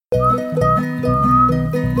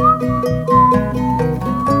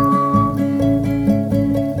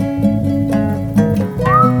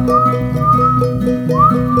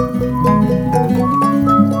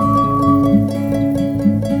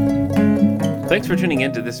Thanks for tuning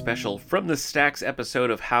in to this special From the Stacks episode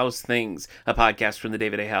of How's Things, a podcast from the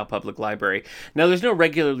David A. Howe Public Library. Now, there's no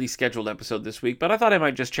regularly scheduled episode this week, but I thought I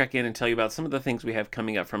might just check in and tell you about some of the things we have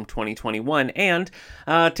coming up from 2021 and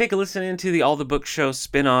take a listen into the All the Book Show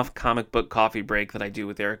spin-off comic book coffee break that I do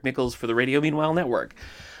with Eric Nichols for the Radio Meanwhile Network.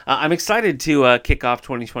 I'm excited to kick off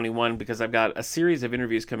 2021 because I've got a series of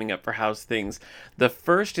interviews coming up for How's Things. The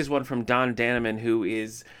first is one from Don Daneman, who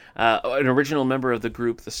is an original member of the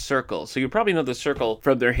group The Circle. So you probably know The Circle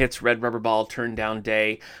from their hits Red Rubber Ball, Turn Down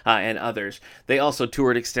Day, and others. They also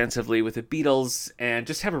toured extensively with the Beatles and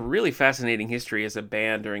just have a really fascinating history as a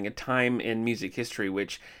band during a time in music history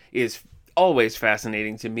which is always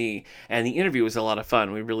fascinating to me, and the interview was a lot of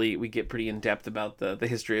fun. We get pretty in depth about the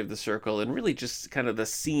history of The Circle and really just kind of the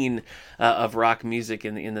scene of rock music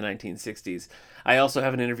in the 1960s. I also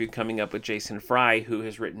have an interview coming up with Jason Fry, who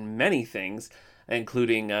has written many things,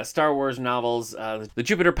 including Star Wars novels, the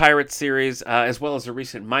Jupiter Pirates series, as well as a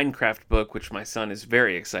recent Minecraft book, which my son is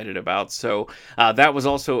very excited about. So that was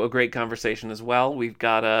also a great conversation as well. We've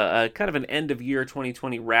got a kind of an end-of-year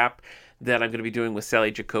 2020 wrap that I'm going to be doing with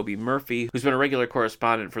Sally Jacoby Murphy, who's been a regular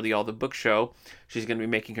correspondent for the All the Book Show. She's going to be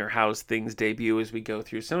making her How's Things debut as we go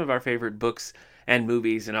through some of our favorite books and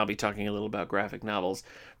movies, and I'll be talking a little about graphic novels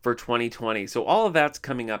for 2020. So all of that's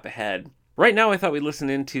coming up ahead. Right now, I thought we'd listen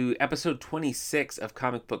into episode 26 of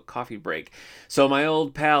Comic Book Coffee Break. So my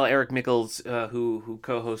old pal Eric Nichols, who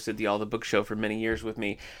co-hosted the All the Book Show for many years with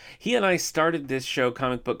me, he and I started this show,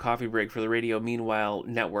 Comic Book Coffee Break, for the Radio Meanwhile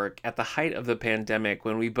Network at the height of the pandemic,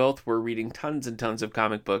 when we both were reading tons and tons of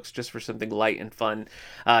comic books just for something light and fun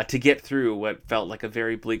to get through what felt like a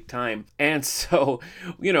very bleak time. And so,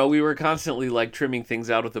 we were constantly like trimming things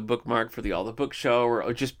out with a bookmark for the All the Book Show,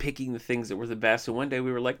 or just picking the things that were the best. And one day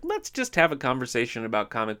we were like, let's just have a conversation about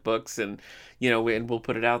comic books and we'll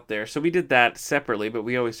put it out there. So we did that separately, but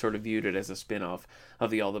we always sort of viewed it as a spin-off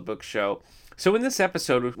of the All the Book Show. So in this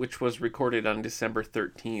episode, which was recorded on December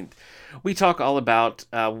 13th, we talk all about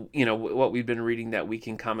what we've been reading that week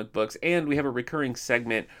in comic books, and we have a recurring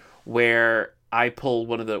segment where I pull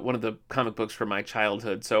one of the comic books from my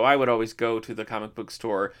childhood. So I would always go to the comic book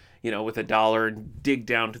store, with $1 and dig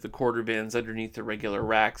down to the quarter bins underneath the regular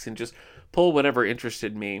racks and just pull whatever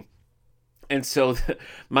interested me. And so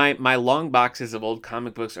my long boxes of old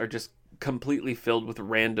comic books are just completely filled with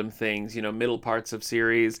random things, middle parts of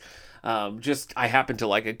series. I happen to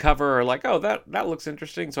like a cover or like, oh, that looks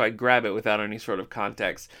interesting. So I grab it without any sort of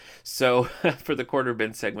context. So for the quarter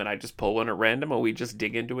bin segment, I just pull one at random and we just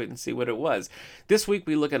dig into it and see what it was. This week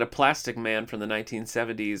we look at a Plastic Man from the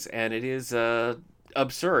 1970s, and it is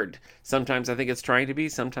absurd. Sometimes I think it's trying to be,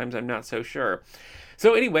 sometimes I'm not so sure.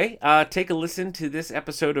 So anyway, take a listen to this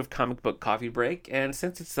episode of Comic Book Coffee Break, and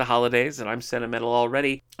since it's the holidays and I'm sentimental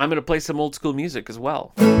already, I'm going to play some old school music as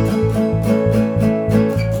well.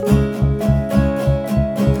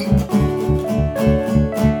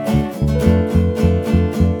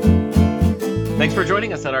 Thanks for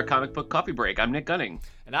joining us at our Comic Book Coffee Break. I'm Nick Gunning.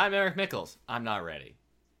 And I'm Eric Nichols. I'm not ready.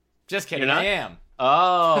 Just kidding, You're not? I am.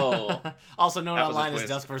 Oh. Also known That was a online as twist.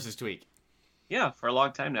 Dusk vs. Tweak. Yeah, for a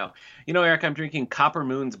long time now. Eric, I'm drinking Copper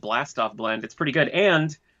Moon's Blast Off blend. It's pretty good.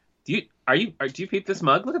 And do you peep this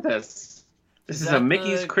mug? Look at this. This is a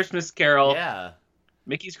Mickey's Christmas Carol. Yeah.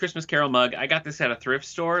 Mickey's Christmas Carol mug. I got this at a thrift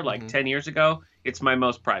store like 10 years ago. It's my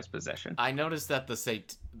most prized possession. I noticed that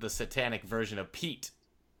the satanic version of Pete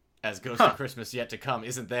as Ghost of Christmas Yet to Come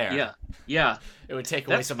isn't there. Yeah. It would take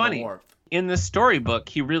away That's some funny. of the warmth. In the storybook,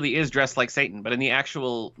 he really is dressed like Satan, but in the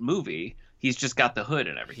actual movie, he's just got the hood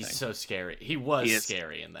and everything. He's so scary. He was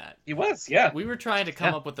scary in that. He was, yeah. We were trying to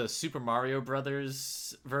come up with a Super Mario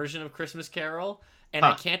Brothers version of Christmas Carol, and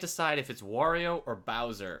I can't decide if it's Wario or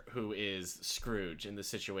Bowser who is Scrooge in the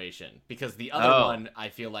situation, because the other one I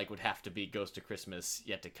feel like would have to be Ghost of Christmas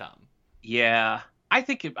Yet to Come. Yeah, I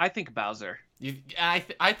think Bowser.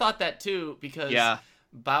 I thought that too, because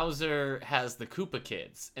Bowser has the Koopa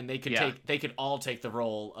kids, and they could all take the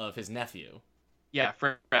role of his nephew. Yeah,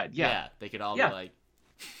 Fred. Yeah, they could all be like.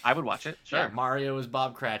 I would watch it. Sure. Yeah, Mario is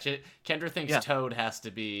Bob Cratchit. Kendra thinks Toad has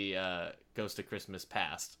to be Ghost of Christmas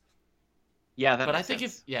Past. Yeah, but I think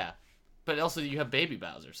but also you have Baby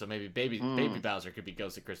Bowser, so maybe Baby Bowser could be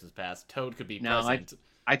Ghost of Christmas Past. Toad could be present.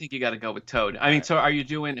 I think you got to go with Toad. I mean, so who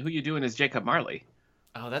you doing as Jacob Marley?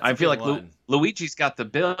 Oh, that's I a feel good like one. Luigi's got the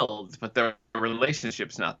build, but the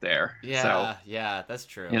relationship's not there. Yeah, So, yeah, that's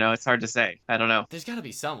true. it's hard to say. I don't know. There's got to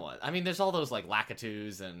be someone. I mean, there's all those like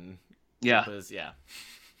Lakitus and Yeah. Koopas. Yeah.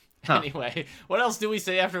 Huh. Anyway, what else do we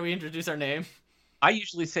say after we introduce our name? I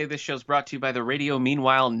usually say this show's brought to you by the Radio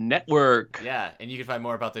Meanwhile Network. Yeah, and you can find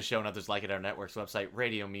more about this show and others like it at our network's website,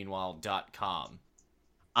 radiomeanwhile.com.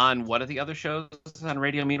 On what are the other shows on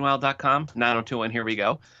radiomeanwhile.com? 902.1, here we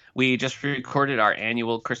go. We just recorded our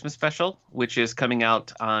annual Christmas special, which is coming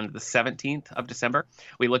out on the 17th of December.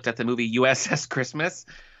 We looked at the movie USS Christmas,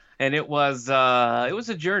 and it was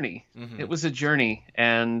a journey. Mhm. It was a journey,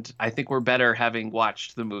 and I think we're better having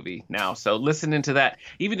watched the movie now. So listen into that.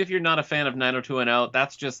 Even if you're not a fan of 90210,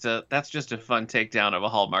 that's just a fun takedown of a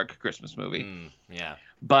Hallmark Christmas movie. Yeah.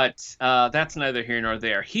 But that's neither here nor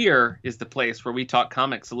there. Here is the place where we talk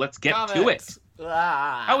comics, so let's get to it.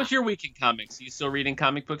 How was your week in comics? Are you still reading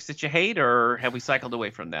comic books that you hate, or have we cycled away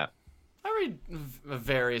from that? I read a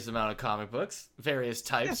various amount of comic books, various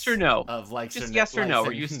types. Yes or no? Of likes Just or yes or no. likes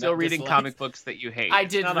Are you and still reading dislikes. comic books that you hate? I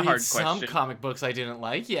It's did not a read hard some question. comic books I didn't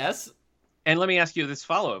like, yes. And let me ask you this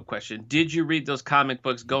follow-up question. Did you read those comic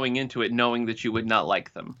books going into it knowing that you would not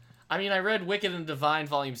like them? I mean, I read Wicked and Divine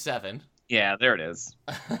Volume 7. Yeah, there it is.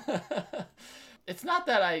 It's not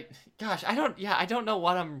that I don't know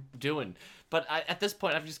what I'm doing. But at this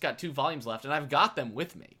point, I've just got 2 volumes left, and I've got them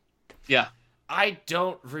with me. Yeah. I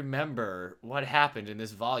don't remember what happened in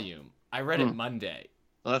this volume. I read it Monday.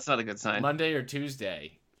 Well, that's not a good sign. Monday or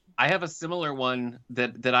Tuesday. I have a similar one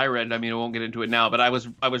that I read. I mean, I won't get into it now, but I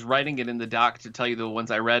was writing it in the doc to tell you the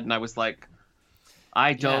ones I read, and I was like,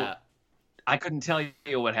 I couldn't tell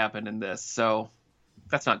you what happened in this, so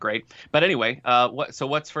that's not great. But anyway,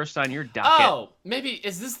 what's first on your docket? Oh, maybe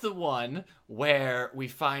is this the one where we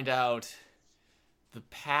find out the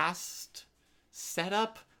past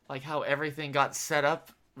setup, like how everything got set up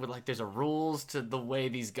with like there's a rules to the way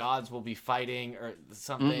these gods will be fighting or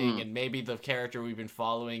something, and maybe the character we've been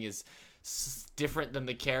following is different than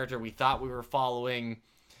the character we thought we were following,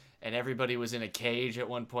 and everybody was in a cage at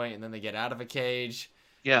one point, and then they get out of a cage.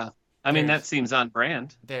 Yeah, I mean that seems on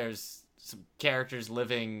brand. There's some characters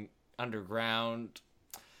living underground.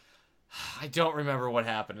 I don't remember what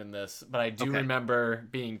happened in this, but I do remember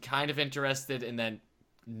being kind of interested and then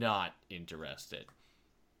not interested.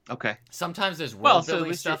 Okay. Sometimes there's world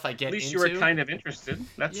building stuff I get into. At least you were kind of interested.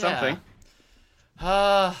 That's something.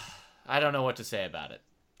 I don't know what to say about it.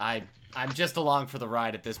 I'm just along for the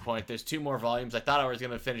ride at this point. There's 2 more volumes. I thought I was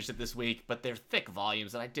going to finish it this week, but they're thick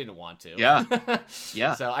volumes, and I didn't want to. Yeah.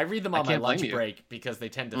 Yeah. So I read them on my lunch break because they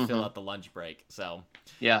tend to fill out the lunch break. So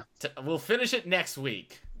yeah, we'll finish it next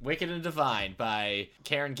week. Wicked and Divine by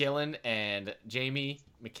Karen Gillan and Jamie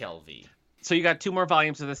McKelvey. So you got 2 more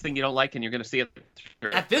volumes of this thing you don't like, and you're going to see it through.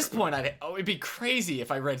 At this point, it'd be crazy if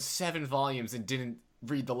I read 7 volumes and didn't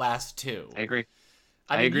read the last 2. I agree.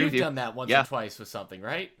 I mean, agree you've with you. done that once or twice with something,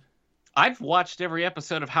 right? I've watched every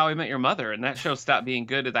episode of How I Met Your Mother, and that show stopped being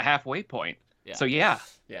good at the halfway point. Yeah. So yeah.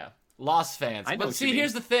 Lost fans. I know But what see, you mean.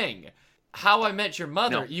 here's the thing. How I Met Your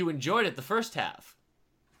Mother, you enjoyed it the first half.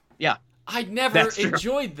 Yeah. I never That's true.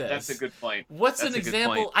 enjoyed this. That's a good point. What's That's an a good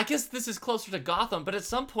example? point. I guess this is closer to Gotham, but at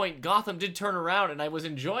some point Gotham did turn around and I was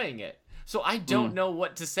enjoying it. So I don't know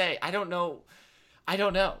what to say. I don't know.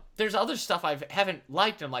 There's other stuff I haven't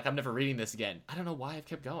liked and I'm like, I'm never reading this again. I don't know why I've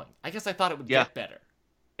kept going. I guess I thought it would get better.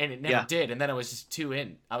 And it never did. And then I was just too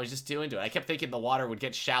into it. I kept thinking the water would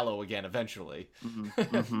get shallow again eventually.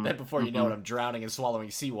 Then before you know it, I'm drowning and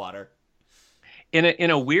swallowing seawater.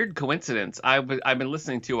 In a weird coincidence, I've been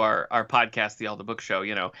listening to our podcast, the All the Book Show,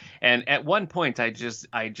 and at one point I just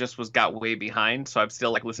got way behind, so I'm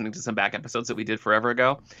still like listening to some back episodes that we did forever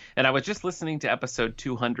ago, and I was just listening to episode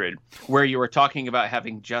 200 where you were talking about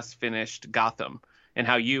having just finished Gotham and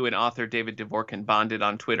how you and author David Dvorkin bonded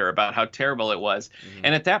on Twitter about how terrible it was,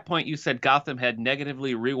 and at that point you said Gotham had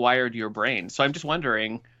negatively rewired your brain. So I'm just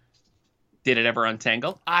wondering, did it ever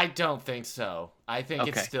untangle? I don't think so. I think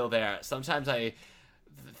it's still there. Sometimes I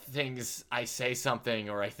say something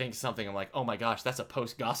or I think something, I'm like, oh my gosh, that's a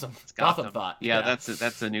post-Gotham thought. Yeah,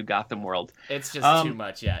 that's a new Gotham world. It's just too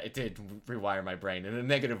much. Yeah, it did rewire my brain in a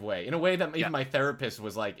negative way. In a way that even my therapist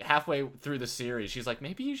was like, halfway through the series, she's like,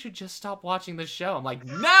 maybe you should just stop watching this show. I'm like,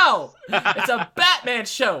 no! It's a Batman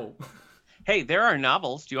show! Hey, there are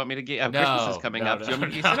novels. Do you want me to get... Christmas is coming up. Do you want me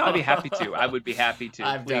to... You said, I'd be happy to. I would be happy to.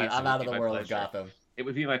 I'm Please, done. I'm out of the world pleasure. of Gotham. It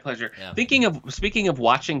would be my pleasure. Yeah. Speaking of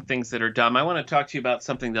watching things that are dumb, I want to talk to you about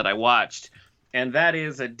something that I watched, and that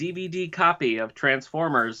is a DVD copy of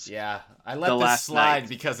Transformers. Yeah, I let this slide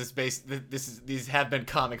because it's based. These have been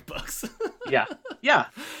comic books. Yeah.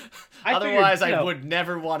 Otherwise, I would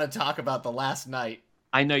never want to talk about The Last Night.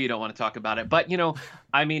 I know you don't want to talk about it, but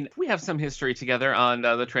I mean, we have some history together on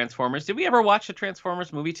the Transformers. Did we ever watch a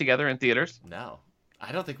Transformers movie together in theaters? No,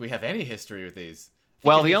 I don't think we have any history with these.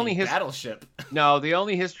 Well, the only Battleship. No, the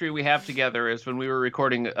only history we have together is when we were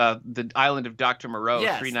recording the Island of Dr. Moreau.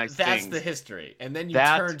 Yes, Three Nice that's Things. The history, and then you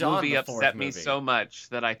that turned on movie the fourth upset movie. me so much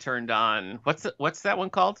that I turned on what's that one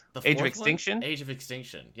called? Age of Extinction. Age of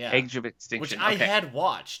Extinction. Yeah. Age of Extinction, which I had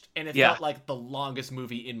watched, and it felt like the longest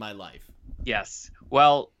movie in my life. Yes.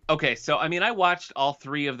 Well, okay, so I mean, I watched all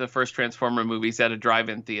 3 of the first Transformer movies at a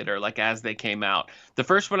drive-in theater, like as they came out. The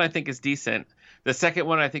first one I think is decent. The second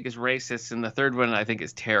one I think is racist, and the third one I think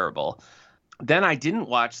is terrible. Then I didn't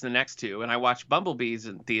watch the next 2, and I watched Bumblebees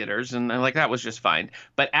in theaters, and like that was just fine.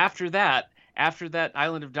 But after that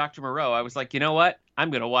Island of Dr. Moreau, I was like, you know what? I'm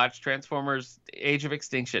going to watch Transformers Age of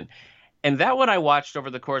Extinction. And that one I watched over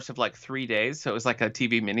the course of like 3 days, so it was like a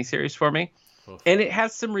TV miniseries for me. Oof. And it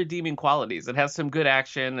has some redeeming qualities. It has some good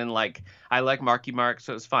action, and like I like Marky Mark,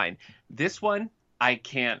 so it's fine. This one, I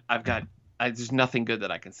can't. There's nothing good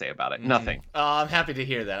that I can say about it. Mm-hmm. Nothing. I'm happy to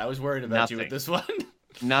hear that. I was worried about you with this one.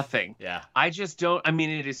 Nothing. Yeah. I just don't. I mean,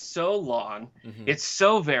 it is so long. Mm-hmm. It's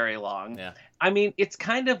so very long. Yeah. I mean, it's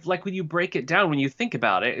kind of like when you break it down, when you think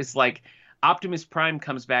about it, it's like Optimus Prime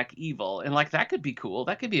comes back evil, and like that could be cool.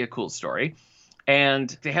 That could be a cool story. And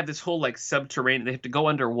they have this whole like subterranean. They have to go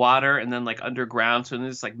underwater and then like underground. So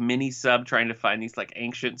there's like mini sub trying to find these like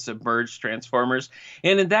ancient submerged Transformers.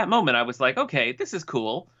 And in that moment, I was like, okay, this is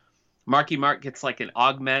cool. Marky Mark gets like an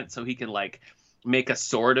augment so he can like make a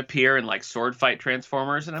sword appear and like sword fight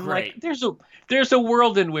Transformers, and I'm like, there's a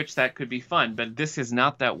world in which that could be fun, but this is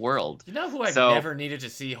not that world. You know who I've never needed to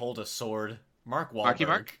see hold a sword? Mark Wahlberg. Marky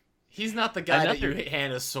Mark? He's not the guy that you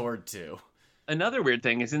hand a sword to. Another weird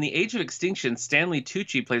thing is in the Age of Extinction, Stanley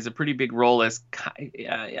Tucci plays a pretty big role as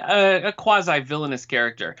a quasi-villainous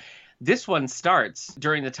character. This one starts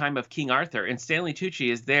during the time of King Arthur, and Stanley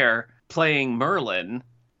Tucci is there playing Merlin,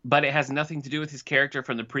 but it has nothing to do with his character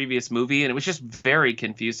from the previous movie, and it was just very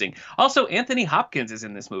confusing. Also, Anthony Hopkins is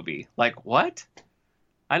in this movie. Like, what?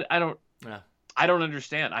 I don't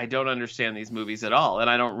understand. I don't understand these movies at all, and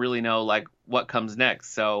I don't really know like what comes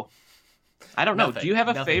next. So, I don't know. Do you have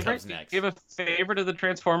a favorite? Do you have a favorite of the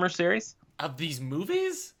Transformers series? Of these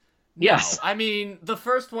movies? Yes. No. I mean, the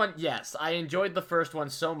first one, yes. I enjoyed the first one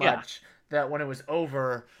so much that when it was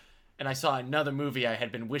over and I saw another movie, I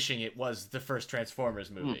had been wishing it was the first Transformers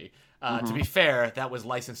movie. To be fair, that was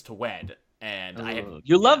Licensed to Wed, and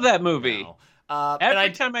you love that movie.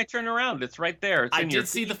 Every time I turn around, it's right there. I did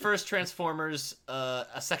see the first Transformers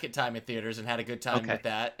a second time in theaters and had a good time with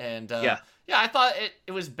that. And I thought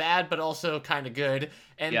it was bad, but also kind of good.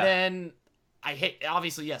 And then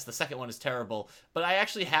obviously, yes, the second one is terrible, but I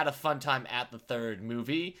actually had a fun time at the third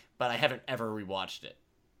movie, but I haven't ever rewatched it.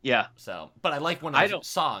 Yeah. So, but I like one of the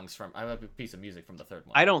songs I like a piece of music from the third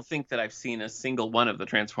one. I don't think that I've seen a single one of the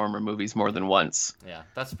Transformer movies more than once. Yeah,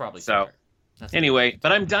 that's probably so. Fair. Anyway,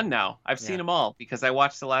 but I'm done now. I've seen them all because I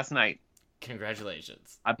watched the last night.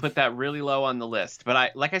 Congratulations. I put that really low on the list,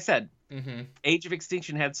 but like I said, Age of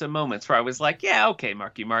Extinction had some moments where I was like, yeah, okay,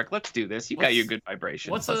 Marky Mark, let's do this. You got your good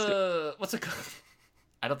vibrations. What's a?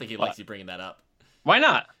 I don't think he likes you bringing that up. Why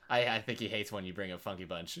not? I think he hates when you bring up Funky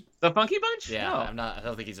Bunch. The Funky Bunch? Yeah, no. I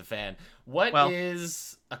don't think he's a fan. What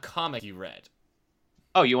is a comic you read?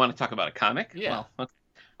 Oh, you want to talk about a comic? Yeah. Well, okay.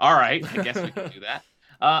 All right, I guess we can do that.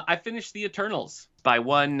 I finished The Eternals by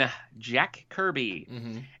one Jack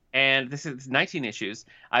Kirby. And this is 19 issues.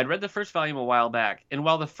 I'd read the first volume a while back, and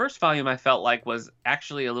while the first volume I felt like was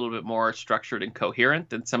actually a little bit more structured and coherent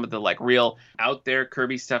than some of the like real out there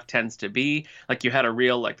Kirby stuff tends to be, like you had a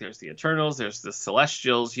real, like there's the Eternals, there's the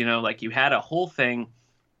Celestials, like you had a whole thing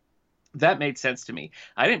that made sense to me.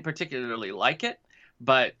 I didn't particularly like it,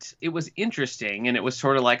 but it was interesting, and it was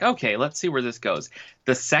sort of like, okay, let's see where this goes.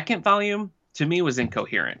 The second volume to me was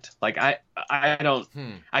incoherent. Like I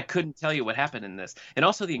couldn't tell you what happened in this. And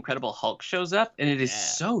also the Incredible Hulk shows up, and it is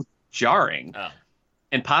so jarring.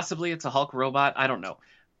 And possibly it's a Hulk robot. I don't know.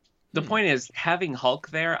 The point is, having Hulk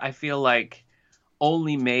there, I feel like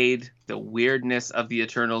only made the weirdness of the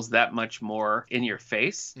Eternals that much more in your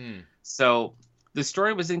face. So the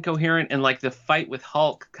story was incoherent, and like the fight with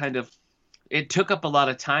Hulk it took up a lot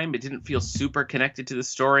of time. It didn't feel super connected to the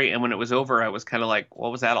story. And when it was over, I was kind of like,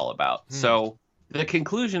 what was that all about? So the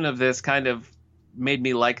conclusion of this kind of made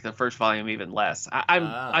me like the first volume even less.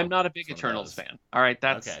 I'm not a big Eternals fan. All right.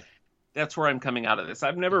 That's where I'm coming out of this.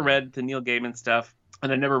 I've never read the Neil Gaiman stuff,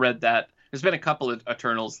 and I never read that. There's been a couple of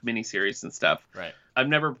Eternals miniseries and stuff. Right. I've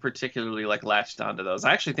never particularly like latched onto those.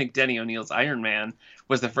 I actually think Denny O'Neil's Iron Man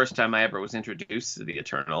was the first time I ever was introduced to the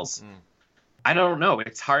Eternals. I don't know.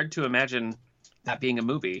 It's hard to imagine that being a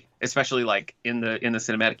movie, especially like in the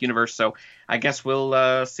cinematic universe. So I guess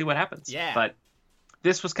we'll see what happens. Yeah. But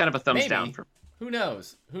this was kind of a thumbs Maybe. down for. Who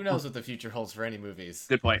knows? Who knows what the future holds for any movies?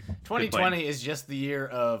 Good point. 2020 is just the year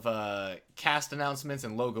of cast announcements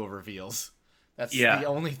and logo reveals. That's Yeah. the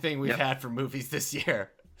only thing we've Yep. had for movies this year.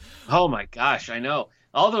 Oh my gosh, I know.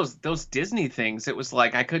 All those Disney things, it was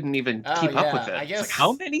like I couldn't even keep up with it. I It's guess like,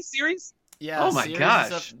 how many series? Yeah. Oh my series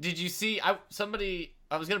gosh. and stuff. Did you see? I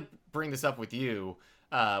was gonna bring this up with you.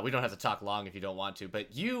 We don't have to talk long if you don't want to,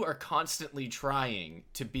 but you are constantly trying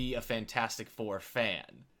to be a Fantastic Four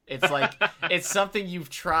fan. It's like it's something you've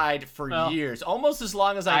tried for years, almost as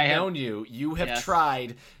long as I've known you. You have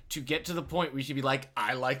tried to get to the point where you should be like,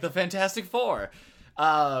 I like the Fantastic Four.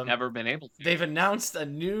 Never been able to. They've announced a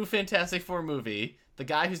new Fantastic Four movie. The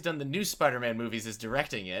guy who's done the new Spider-Man movies is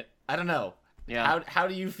directing it. I don't know. Yeah. How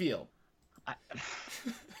do you feel?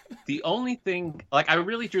 The only thing, like, I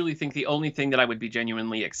really truly think the only thing that I would be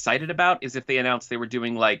genuinely excited about is if they announced they were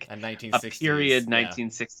doing like a 1960s, period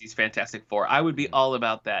 1960s Fantastic Four. I would be all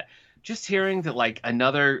about that. Just hearing that like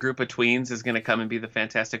another group of tweens is going to come and be the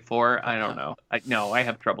Fantastic Four, I don't know. I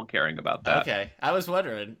have trouble caring about that. Okay, I was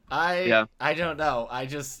wondering. I don't know. I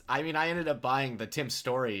ended up buying the Tim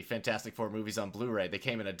Story Fantastic Four movies on Blu-ray. They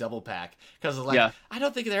came in a double pack because I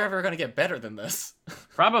don't think they're ever going to get better than this.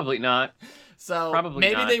 Probably not. So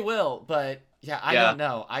maybe they will, but I don't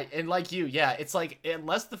know. And like you, it's like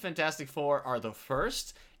unless the Fantastic Four are the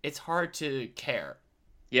first, it's hard to care.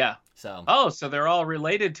 Yeah. So they're all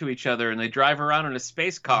related to each other and they drive around in a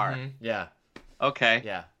space car. Mm-hmm. Yeah. Okay.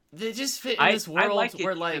 Yeah. They just fit in this world I like it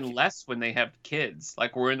where like even less when they have kids.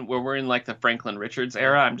 Like we're in like the Franklin Richards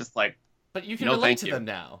era. I'm just like, but you can relate to them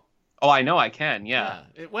now. Oh, I know I can. Yeah.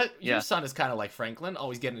 Your son is kind of like Franklin,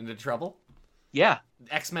 always getting into trouble. Yeah.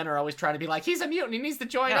 X-Men are always trying to be like, he's a mutant, he needs to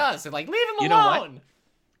join us. And like, leave him alone. You know what?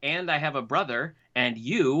 And I have a brother, and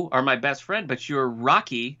you are my best friend, but you're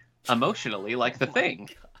Rocky emotionally, like the Thing.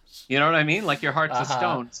 Gosh. You know what I mean? Like your heart's a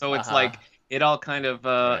stone. So it's like it all kind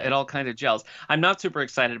of gels. I'm not super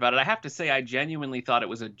excited about it. I have to say, I genuinely thought it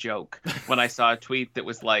was a joke when I saw a tweet that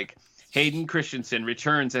was like, Hayden Christensen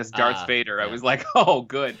returns as Darth Vader. I was like, oh,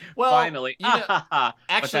 good. Well, finally. But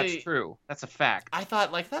that's true. That's a fact. I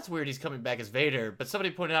thought, like, that's weird he's coming back as Vader. But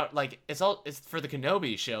somebody pointed out, like, it's for the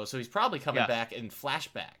Kenobi show, so he's probably coming back in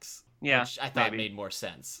flashbacks. Yeah, which I thought made more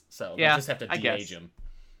sense. So you just have to de-age him.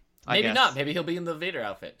 Maybe not. Maybe he'll be in the Vader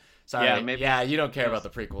outfit. Sorry. Yeah, maybe. Yeah, you don't care about the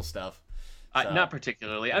prequel stuff. So. Not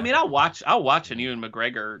particularly. I mean, I'll watch an Ewan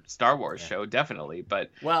McGregor Star Wars show, definitely,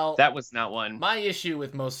 but that was not one. My issue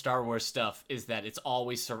with most Star Wars stuff is that it's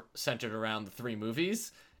always centered around the 3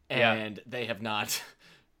 movies, and they have not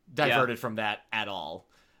diverted from that at all.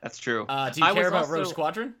 That's true. Do you care about Rogue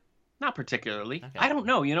Squadron? Not particularly. Okay. I don't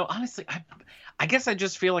know. Honestly, I guess I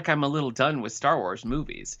just feel like I'm a little done with Star Wars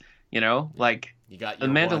movies. Like you got The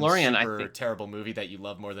Mandalorian. I think terrible movie that you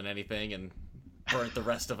love more than anything, and burnt the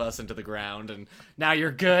rest of us into the ground, and now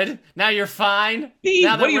you're good. Now you're fine.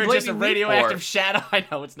 Now that we're just a radioactive shadow. I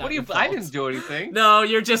know it's not. I didn't do anything. No,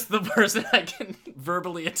 you're just the person I can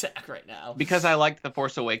verbally attack right now. Because I liked The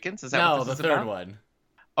Force Awakens. Is that what this is the third about? one?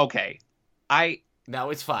 Okay, No,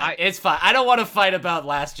 it's fine. It's fine. I don't want to fight about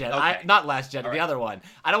Last Jedi. Okay. Not Last Jedi, the other one.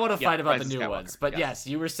 I don't want to fight about Rise the new of Skywalker. ones. But yes,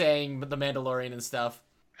 you were saying The Mandalorian and stuff.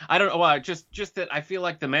 I don't know. Well, just that I feel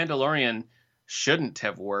like The Mandalorian shouldn't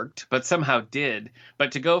have worked, but somehow did.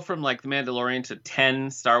 But to go from like The Mandalorian to 10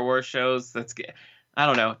 Star Wars shows, I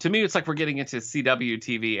don't know. To me, it's like we're getting into CW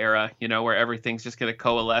TV era, where everything's just going to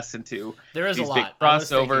coalesce into there is these a lot. big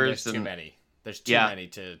crossovers. There's too many. There's too many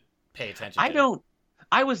to pay attention to.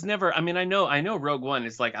 I was never. I mean, I know Rogue One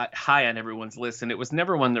is like high on everyone's list, and it was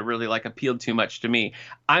never one that really like appealed too much to me.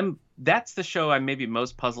 That's the show I'm maybe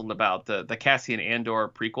most puzzled about, the Cassian Andor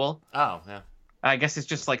prequel. Oh yeah. I guess it's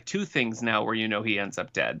just like 2 things now where he ends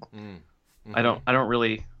up dead. Mm-hmm. I don't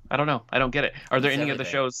know. I don't get it. Are there any other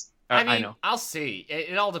shows? I know. I'll see.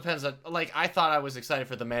 It all depends on, like, I thought I was excited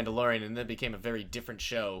for The Mandalorian, and then it became a very different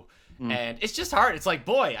show. And it's just hard. It's like,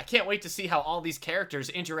 boy, I can't wait to see how all these characters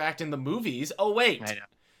interact in the movies. Oh, wait. I know.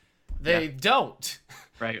 They don't.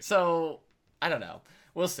 Right. So, I don't know.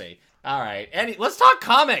 We'll see. All right. Let's talk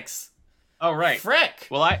comics. Oh, right. Frick.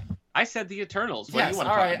 Well, I said the Eternals. What do you want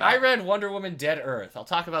to talk about? I read Wonder Woman Dead Earth. I'll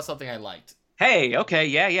talk about something I liked. Hey, okay,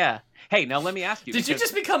 yeah. Hey, now let me ask you. Did you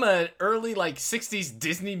just become an early, like, 60s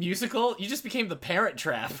Disney musical? You just became the Parent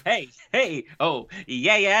Trap. Hey. Oh,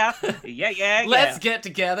 yeah. Let's get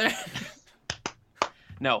together.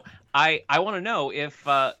 No, I want to know if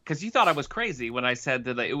because you thought I was crazy when I said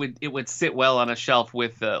that it would sit well on a shelf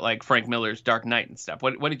with like Frank Miller's Dark Knight and stuff.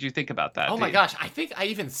 What did you think about that? Oh my gosh, I think I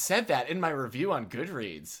even said that in my review on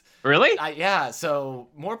Goodreads. Really? Yeah. So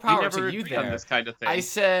more power to you there. On this kind of thing. I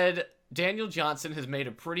said Daniel Johnson has made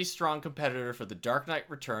a pretty strong competitor for The Dark Knight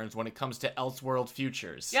Returns when it comes to Elseworld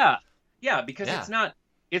futures. Yeah, because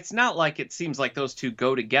it's not like it seems like those two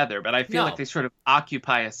go together, but I feel like they sort of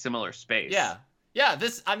occupy a similar space. Yeah,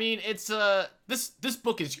 this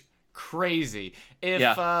book is crazy.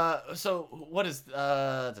 So what is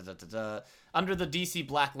under the DC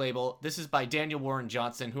Black label? This is by Daniel Warren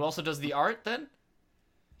Johnson, who also does the art. Then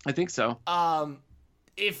I think so.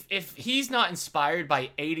 If he's not inspired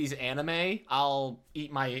by 80s anime, I'll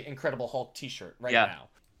eat my Incredible Hulk t-shirt now.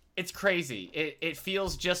 It's crazy. It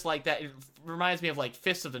feels just like that. It reminds me of like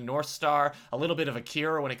Fists of the North Star, a little bit of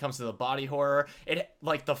Akira when it comes to the body horror. It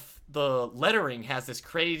like the lettering has this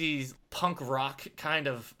crazy punk rock kind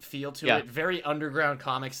of feel to it. Very underground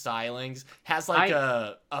comic stylings. Has like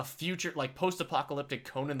a future like post-apocalyptic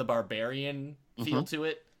Conan the Barbarian feel to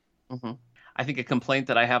it. Mm-hmm. I think a complaint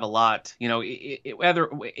that I have a lot, whether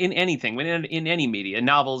in anything, in any media,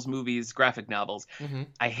 novels, movies, graphic novels,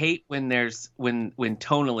 I hate when when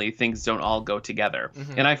tonally things don't all go together.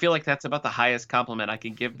 And I feel like that's about the highest compliment I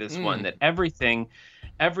can give this one, that everything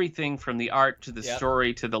from the art to the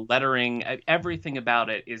story to the lettering, everything about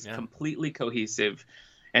it is completely cohesive.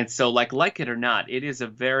 And so, like it or not, it is a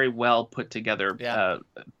very well put together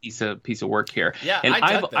piece of work here. Yeah, and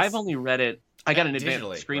I've only read it. I got an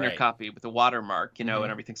advanced screener copy with the watermark, and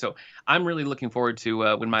everything. So I'm really looking forward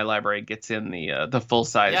to when my library gets in the full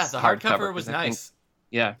size. Yeah, the hardcover was nice.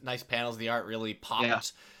 Yeah, nice panels. The art really popped. Yeah.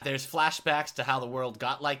 There's flashbacks to how the world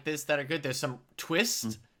got like this that are good. There's some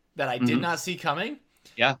twists that I did not see coming.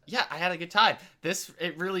 Yeah, I had a good time.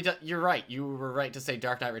 It really does. You're right. You were right to say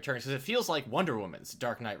Dark Knight Returns because it feels like Wonder Woman's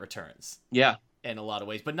Dark Knight Returns. Yeah. In a lot of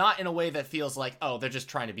ways, but not in a way that feels like, oh, they're just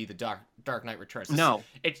trying to be the Dark Knight Returns.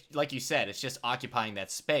 It's like you said, it's just occupying that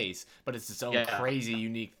space, but it's its own crazy,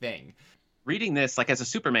 unique thing. Reading this, like as a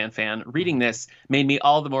Superman fan, reading this made me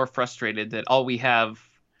all the more frustrated that all we have,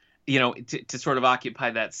 to sort of occupy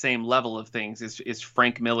that same level of things is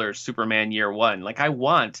Frank Miller's Superman Year One. Like I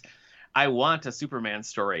want a Superman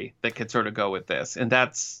story that could sort of go with this, and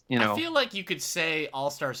that's I feel like you could say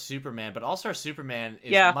All-Star Superman, but All-Star Superman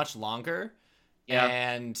is much longer. Yeah.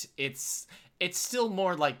 And it's still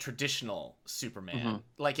more like traditional Superman.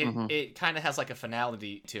 Like it kind of has like a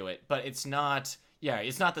finality to it, but it's not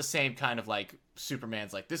the same kind of like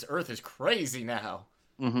Superman's like this Earth is crazy now.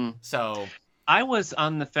 So I was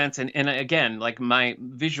on the fence, and again, like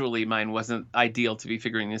mine wasn't ideal to be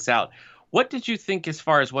figuring this out. What did you think as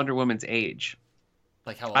far as Wonder Woman's age?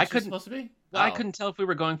 Like how old she's supposed to be? I couldn't tell if we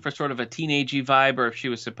were going for sort of a teenagey vibe or if she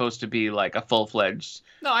was supposed to be like a full-fledged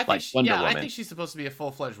I think Wonder Woman. I think she's supposed to be a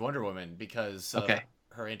full-fledged Wonder Woman because of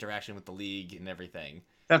her interaction with the League and everything.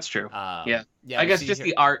 That's true. I guess just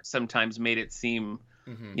the art sometimes made it seem,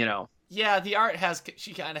 Yeah, the art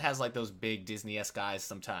she kind of has like those big Disney-esque eyes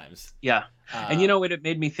sometimes. Yeah. And what it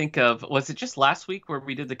made me think of, was it just last week where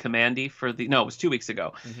we did the Kamandi it was 2 weeks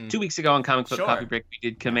ago. 2 weeks ago on Comic Book Coffee Break, we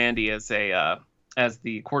did Kamandi as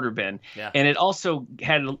the quarter bin, and it also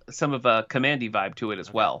had some of a Kamandi vibe to it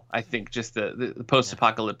as well. I think just the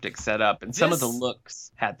post-apocalyptic setup and some of the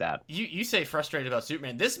looks had that. You say frustrated about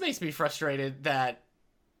Superman. This makes me frustrated that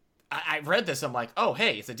I read this. I'm like, oh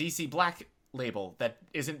hey, it's a DC Black label that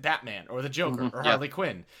isn't Batman or the Joker or Harley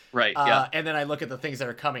Quinn, right? And then I look at the things that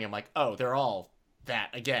are coming. I'm like, oh, they're all that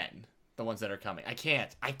again. The ones that are coming. I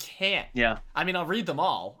can't. Yeah. I mean, I'll read them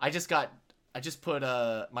all. I just put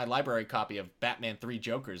my library copy of Batman 3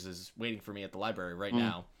 Jokers is waiting for me at the library right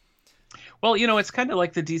now. Well, it's kind of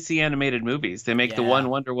like the DC animated movies. They make the one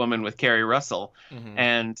Wonder Woman with Kerry Russell,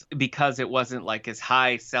 and because it wasn't like as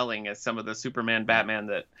high selling as some of the Superman, Batman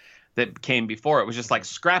that came before, it was just like,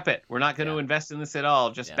 scrap it. We're not going to invest in this at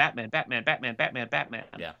all. Just Batman.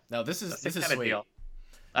 Yeah. No, this is sweet. Deal.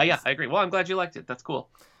 I agree. Well, I'm glad you liked it. That's cool.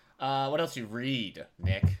 What else you read,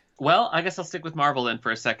 Nick? Well, I guess I'll stick with Marvel then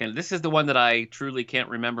for a second. This is the one that I truly can't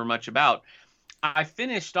remember much about. I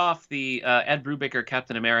finished off the Ed Brubaker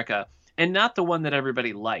Captain America, and not the one that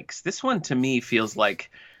everybody likes. This one, to me, feels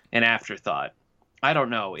like an afterthought. I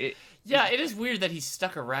don't know. It is weird that he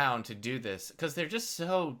stuck around to do this, because they're just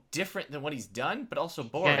so different than what he's done, but also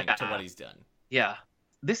boring to what he's done. Yeah.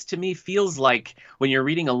 This, to me, feels like when you're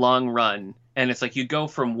reading a long run, and it's like you go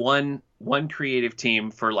from one creative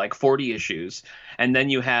team for like 40 issues, and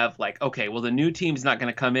then you have like, okay, well, the new team's not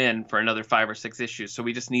going to come in for another 5 or 6 issues, so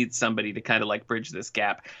we just need somebody to kind of like bridge this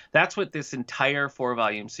gap. That's what this entire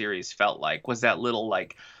 4-volume series felt like, was that little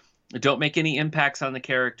like Don't make any impacts on the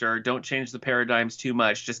character. Don't change the paradigms too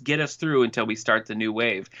much. Just get us through until we start the new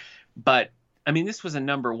wave. But I mean, this was a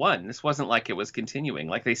number one. This wasn't like it was continuing.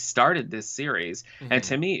 Like they started this series, and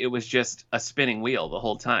to me, it was just a spinning wheel the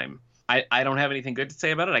whole time. I don't have anything good to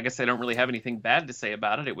say about it. I guess I don't really have anything bad to say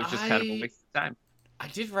about it. It was just kind of a waste of time. I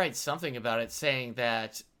did write something about it saying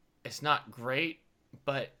that it's not great,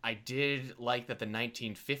 but I did like that the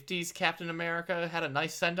 1950s Captain America had a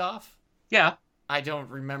nice send-off. Yeah. I don't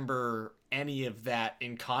remember any of that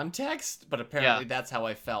in context, but apparently that's how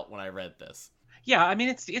I felt when I read this. Yeah, I mean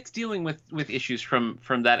it's dealing with issues from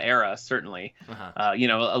that era, certainly. You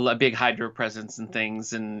know, a big Hydra presence and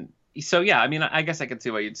things, and so yeah, I mean I guess I could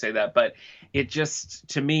see why you'd say that, but it just,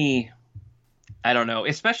 to me, I don't know,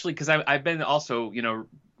 especially because I've been also, you know,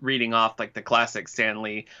 reading off like the classic Stan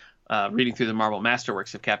Lee, reading through the Marvel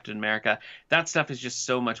Masterworks of Captain America. That stuff is just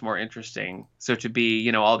so much more interesting. So to be,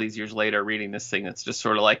 you know, all these years later reading this thing that's just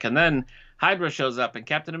sort of like, and then Hydra shows up and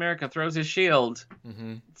Captain America throws his shield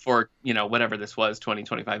for, you know, whatever this was, 20,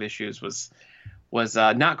 25 issues was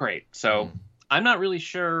not great. So I'm not really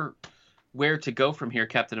sure where to go from here,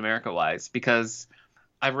 Captain America wise, because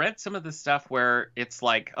I've read some of the stuff where it's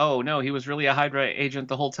like, oh no, he was really a Hydra agent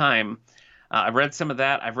the whole time. I've read some of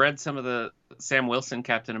that. I've read some of the Sam Wilson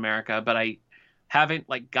Captain America, but I haven't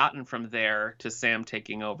like gotten from there to Sam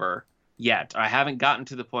taking over yet. I haven't gotten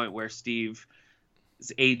to the point where Steve's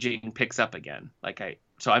aging picks up again.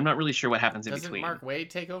 So I'm not really sure what happens in between. Doesn't Mark Waid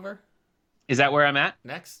take over? Is that where I'm at?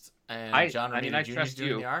 Next? And John Romita Jr. is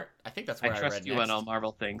doing the art? I think that's where I trust read you next. on all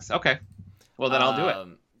Marvel things. Okay. Well, then I'll do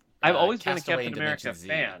it. I've always been a Captain America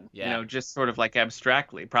fan, you know, just sort of like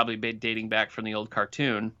abstractly, probably dating back from the old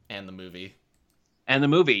cartoon. And the movie. And the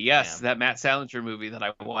movie, yes, that Matt Salinger movie that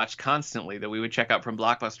I watched constantly, that we would check out from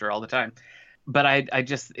Blockbuster all the time. But I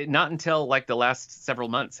just, not until like the last several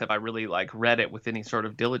months have I really like read it with any sort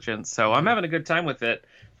of diligence. So I'm having a good time with it,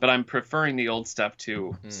 but I'm preferring the old stuff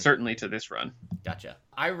to certainly to this run. Gotcha.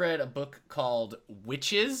 I read a book called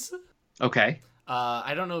Witches. Okay.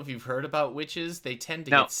 I don't know if you've heard about witches. They tend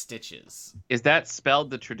to get stitches. Is that spelled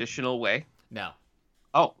the traditional way? No.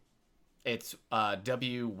 Oh. It's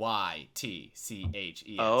Wytches.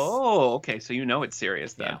 Oh, okay. So you know it's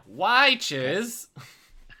serious then. Yeah. Witches.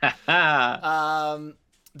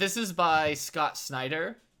 This is by Scott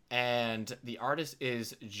Snyder, and the artist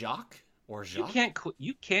is Jacques.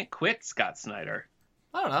 You can't quit Scott Snyder.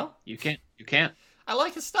 I don't know. You can't. I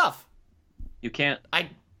like his stuff. You can't. I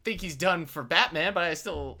think he's done for Batman, but I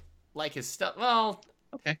still like his stuff. Well,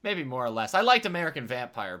 okay, maybe more or less. I liked American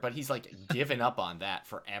Vampire, but he's like given up on that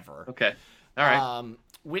forever. Okay. All right.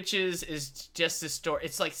 Witches is just a story.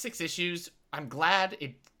 It's like 6 issues. I'm glad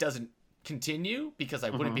it doesn't continue because I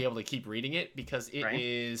wouldn't be able to keep reading it because it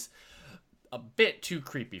is a bit too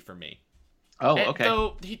creepy for me. Oh, okay.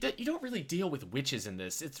 Though you don't really deal with witches in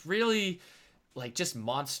this. It's really like just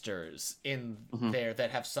monsters in there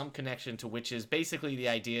that have some connection to witches. Basically, the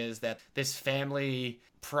idea is that this family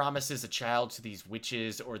promises a child to these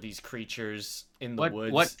witches or these creatures in the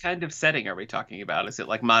woods. What kind of setting are we talking about? Is it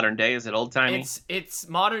like modern day? Is it old timey? It's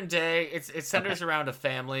modern day. It centers around a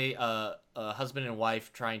family, a husband and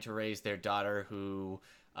wife trying to raise their daughter who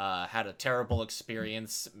had a terrible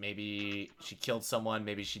experience. Maybe she killed someone,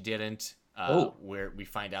 maybe she didn't. Where we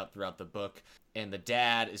find out throughout the book, and the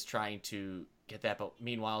dad is trying to get that, but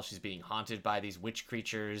meanwhile she's being haunted by these witch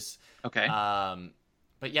creatures. Okay.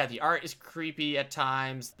 But yeah, the art is creepy at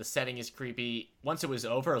times. The setting is creepy. Once it was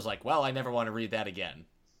over, I was like, well, I never want to read that again.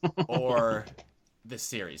 Or this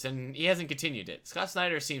series. And he hasn't continued it. Scott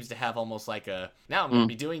Snyder seems to have almost like now I'm going to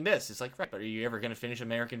be doing this. It's like, right, but are you ever going to finish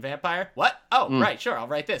American Vampire? What? Oh, right, sure, I'll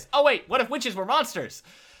write this. Oh, wait, what if witches were monsters?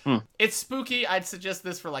 It's spooky. I'd suggest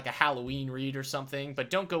this for like a Halloween read or something,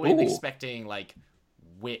 but don't go in expecting like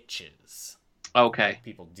witches. Okay. Like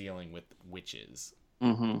people dealing with witches.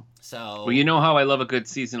 So, well, you know how I love a good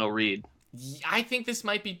seasonal read. I think this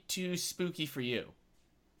might be too spooky for you.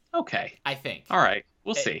 Okay. I think. All right.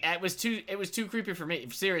 We'll see. It was too creepy for me.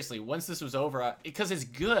 Seriously, once this was over, because it's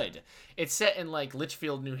good. It's set in like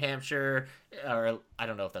Litchfield, New Hampshire, or I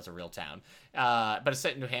don't know if that's a real town, but it's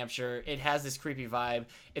set in New Hampshire. It has this creepy vibe.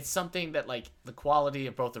 It's something that like the quality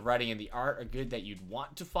of both the writing and the art are good that you'd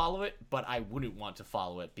want to follow it, but I wouldn't want to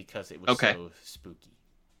follow it because it was so spooky.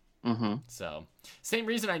 So, same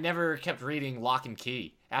reason I never kept reading Lock and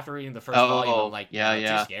Key. After reading the first volume, I'm like,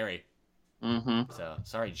 too scary. So,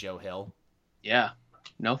 sorry, Joe Hill. Yeah.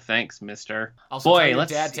 No thanks, mister. Also, tell your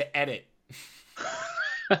dad to edit.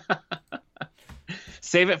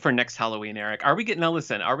 Save it for next Halloween, Eric. Are we going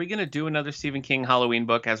to do another Stephen King Halloween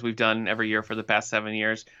book as we've done every year for the past 7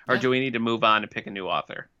 years? Or do we need to move on and pick a new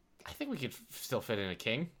author? I think we could still fit in a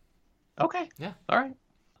King. Okay. Yeah. All right.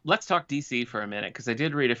 Let's talk DC for a minute because I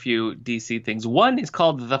did read a few DC things. One is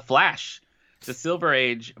called The Flash, the Silver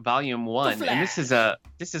Age Volume The 1, and Flash.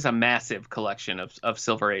 this is a massive collection of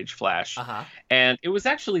Silver Age Flash. Uh-huh. And it was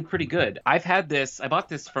actually pretty good. I bought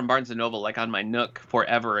this from Barnes and Noble like on my Nook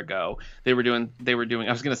forever ago. They were doing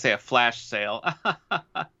I was going to say a flash sale.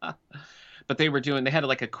 But they had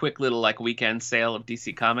like a quick little like weekend sale of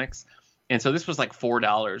DC Comics. And so this was like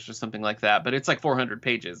 $4 or something like that, but it's like 400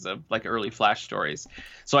 pages of like early Flash stories.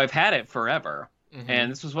 So I've had it forever. Mm-hmm. And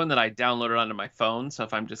this was one that I downloaded onto my phone. So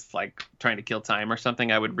if I'm just like trying to kill time or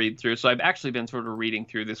something, I would read through. So I've actually been sort of reading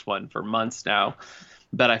through this one for months now,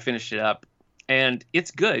 but I finished it up and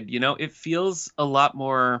it's good. You know, it feels a lot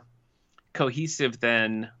more cohesive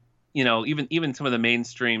than, you know, even some of the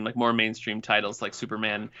mainstream, like more mainstream titles like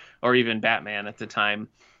Superman or even Batman at the time.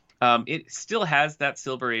 It still has that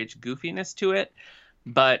Silver Age goofiness to it,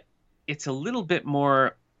 but it's a little bit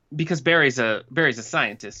more because Barry's a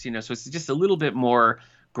scientist, you know, so it's just a little bit more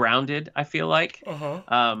grounded, I feel like.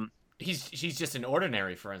 Uh-huh. He's just an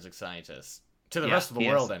ordinary forensic scientist to the rest of the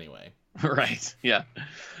world anyway. Right. Yeah.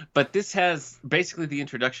 But this has basically the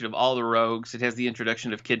introduction of all the rogues. It has the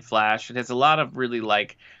introduction of Kid Flash. It has a lot of really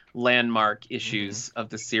like landmark issues of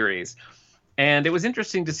the series. And it was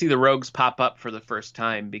interesting to see the rogues pop up for the first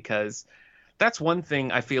time because that's one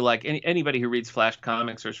thing I feel like anybody who reads Flash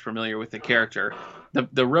comics or is familiar with the character,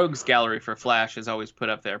 the rogues gallery for Flash is always put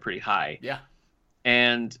up there pretty high. Yeah.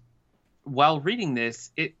 And while reading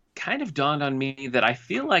this, it kind of dawned on me that I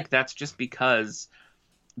feel like that's just because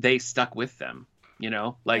they stuck with them, you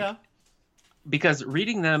know, like because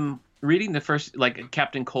reading the first, like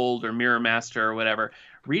Captain Cold or Mirror Master or whatever,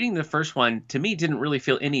 reading the first one to me didn't really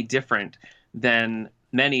feel any different than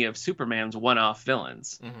many of Superman's one-off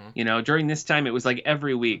villains. You know, during this time, it was like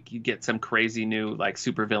every week you get some crazy new like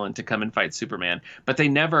supervillain to come and fight Superman, but they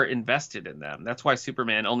never invested in them. That's why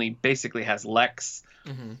Superman only basically has Lex,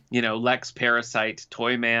 you know, Lex, Parasite,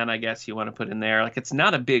 Toyman, I guess you want to put in there. Like it's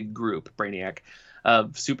not a big group, Brainiac,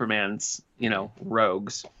 of Superman's, you know,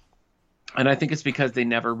 rogues. And I think it's because they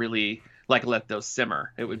never really like let those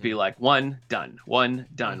simmer. It would be like one done.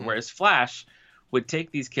 Whereas Flash would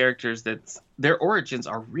take these characters that their origins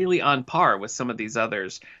are really on par with some of these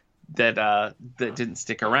others that didn't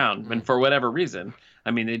stick around, and for whatever reason,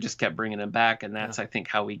 I mean, they just kept bringing them back, and that's I think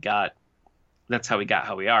how we got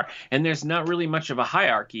how we are. And there's not really much of a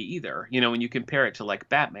hierarchy either. You know, when you compare it to like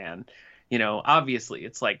Batman, you know, obviously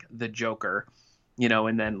it's like the Joker, you know,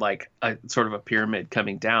 and then like a sort of a pyramid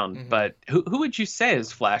coming down. But who would you say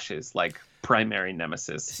is Flash's like primary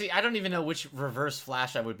nemesis? See, I don't even know which Reverse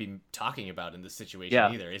Flash I would be talking about in this situation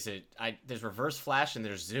either. There's Reverse Flash and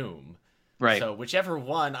there's Zoom. Right. So whichever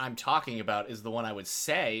one I'm talking about is the one I would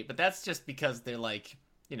say, but that's just because they're like,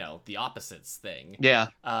 you know, the opposites thing. Yeah.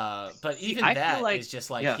 But even that is just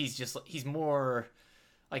like he's more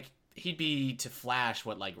like he'd be to Flash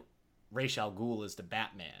what like Ra's al Ghul is to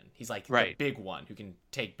Batman. He's like the big one who can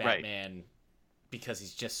take Batman because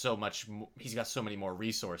he's just he's got so many more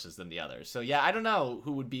resources than the others. So yeah, I don't know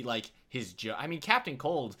who would be like his I mean, Captain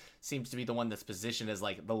Cold seems to be the one that's positioned as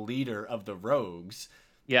like the leader of the rogues.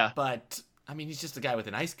 Yeah. But I mean, he's just a guy with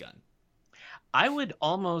an ice gun. I would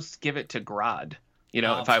almost give it to Grodd. You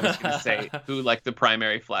know, if I was going to say who like the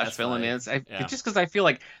primary Flash villain is, just because I feel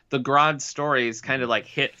like the Grodd stories kind of like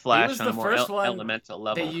hit Flash on a more elemental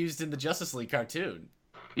level. They used in the Justice League cartoon.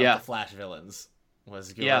 The Flash villains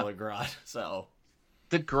was Gorilla Grodd. So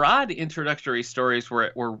the Grodd introductory stories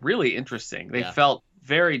were really interesting. They felt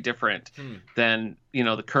very different than, you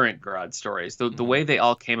know, the current Grodd stories. The way they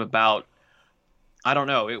all came about, I don't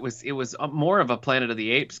know. It was more of a Planet of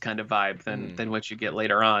the Apes kind of vibe than what you get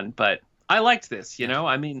later on. But I liked this, you know.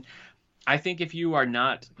 I mean, I think if you are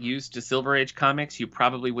not used to Silver Age comics, you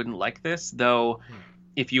probably wouldn't like this. Though,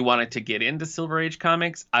 if you wanted to get into Silver Age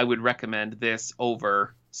comics, I would recommend this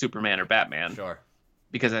over Superman or Batman. Sure.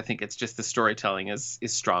 Because I think it's just the storytelling is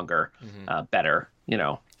stronger, better, you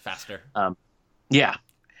know. Faster. Yeah.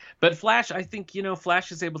 But Flash, I think, you know,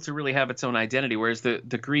 Flash is able to really have its own identity, whereas the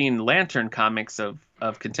Green Lantern comics of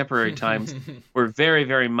contemporary times were very,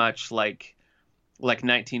 very much like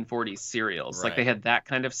 1940s serials. Right. Like they had that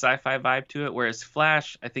kind of sci-fi vibe to it, whereas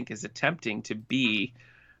Flash, I think, is attempting to be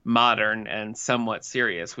modern and somewhat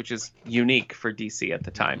serious, which is unique for DC at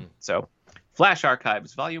the time. So Flash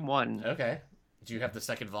Archives, Volume 1. Okay. Do you have the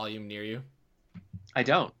second volume near you? I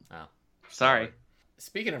don't. Oh. Sorry.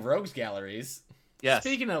 Speaking of rogues galleries... Yes.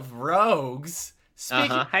 Speaking of rogues,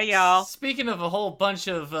 hey y'all. Speaking of a whole bunch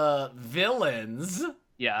of villains,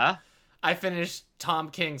 I finished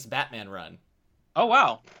Tom King's Batman run. Oh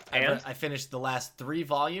wow! I finished the last 3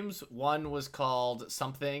 volumes. One was called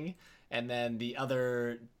Something, and then the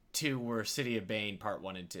other two were City of Bane Part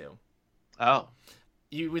 1 and 2. Oh.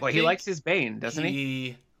 You would Well, he likes his Bane, doesn't he?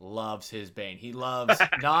 He loves his Bane. He loves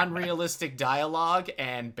non-realistic dialogue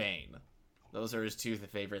and Bane. Those are his two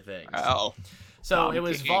favorite things. Oh. So it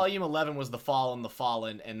was Volume 11 was The Fall and the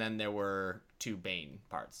Fallen, and then there were 2 Bane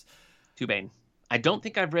parts. 2 Bane. I don't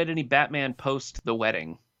think I've read any Batman post The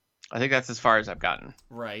Wedding. I think that's as far as I've gotten.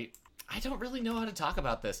 Right. I don't really know how to talk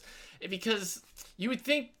about this, because you would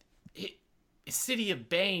think City of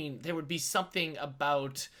Bane, there would be something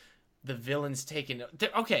about the villains taking...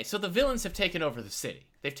 Okay, so the villains have taken over the city.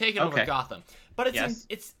 They've taken over Gotham. But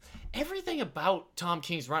it's everything about Tom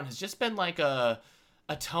King's run has just been like a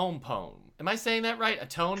tone poem. Am I saying that right? A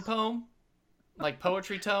tone poem? Like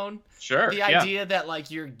poetry tone? Sure. The idea that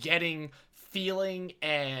like you're getting feeling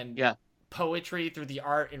and poetry through the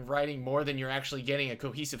art and writing more than you're actually getting a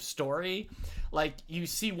cohesive story. Like you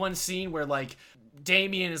see one scene where like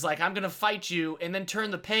Damian is like, I'm gonna fight you, and then turn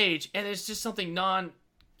the page and it's just something not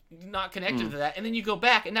connected to that, and then you go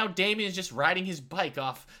back and now Damian is just riding his bike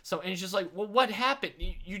off, and it's just like, well, what happened?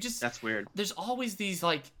 You just, that's weird. There's always these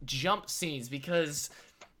like jump scenes because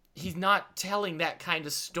he's not telling that kind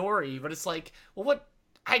of story, but it's like, well,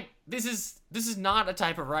 this is not a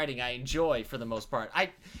type of writing I enjoy for the most part.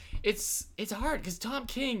 It's hard because Tom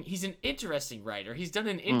King, he's an interesting writer. He's done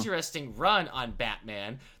an interesting run on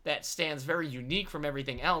Batman that stands very unique from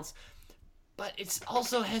everything else, but it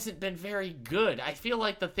also hasn't been very good. I feel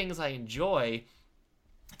like the things I enjoy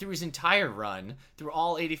through his entire run, through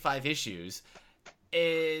all 85 issues,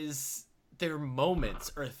 is their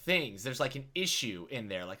moments or things. There's like an issue in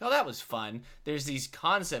there, like, oh, that was fun. There's these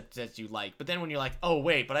concepts that you like, but then when you're like, oh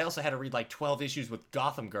wait, but I also had to read like 12 issues with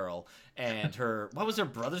Gotham Girl and her what was her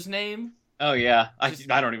brother's name? Oh yeah, I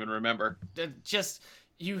don't even remember. Just,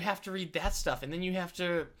 you have to read that stuff, and then you have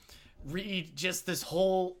to read just this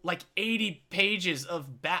whole like 80 pages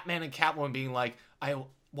of Batman and Catwoman being like,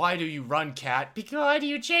 why do you run, Cat? Because why do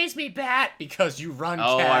you chase me, Bat? Because you run, Cat.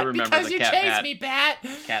 I remember because the you cat chase bat. me, Bat.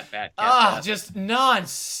 Cat. Just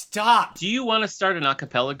non-stop. Do you want to start an a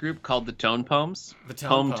cappella group called the Tone Poems? The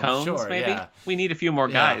Tone Poems, Tones, sure, maybe? yeah. We need a few more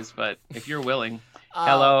guys, but if you're willing.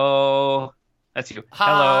 Hello. That's you.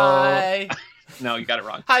 Hi. Hello. No, you got it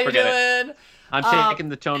wrong. How you Forget doing? It. I'm taking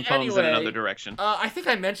the Tone Poems in another direction. I think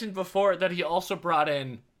I mentioned before that he also brought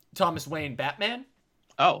in Thomas Wayne Batman.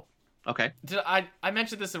 Oh, okay. I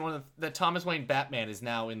mentioned this in one of that Thomas Wayne Batman is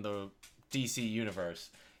now in the DC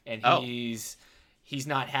universe, and he's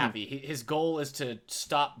not happy. His goal is to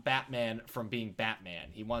stop Batman from being Batman.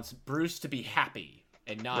 He wants Bruce to be happy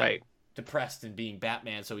and not depressed and being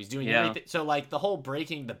Batman. So he's doing everything. So like the whole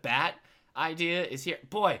breaking the bat idea is here.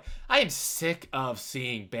 Boy, I am sick of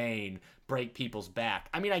seeing Bane break people's back.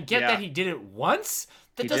 I mean, I get that he did it once.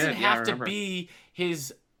 That doesn't have to be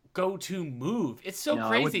his go-to move. It's so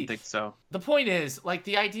crazy. I wouldn't think so. The point is, like,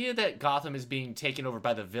 the idea that Gotham is being taken over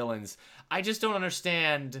by the villains, I just don't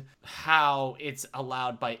understand how it's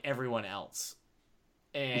allowed by everyone else.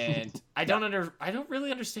 And I don't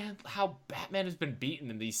really understand how Batman has been beaten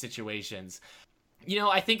in these situations. You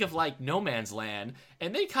know, I think of like No Man's Land,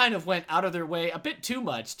 and they kind of went out of their way a bit too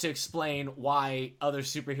much to explain why other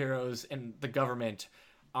superheroes and the government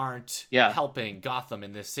aren't helping Gotham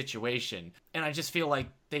in this situation. And I just feel like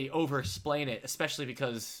they over-explain it, especially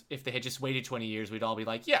because if they had just waited 20 years, we'd all be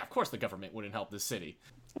like, yeah, of course the government wouldn't help this city.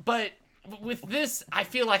 But with this, I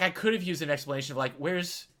feel like I could have used an explanation of like,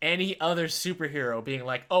 where's any other superhero being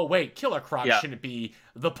like, oh wait, Killer Croc shouldn't be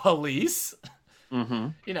the police? Mm-hmm.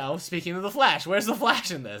 You know, speaking of the Flash, where's the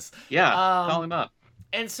Flash in this? Yeah, call him up.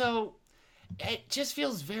 And so it just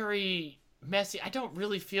feels very messy. I don't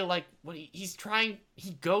really feel like what he's trying.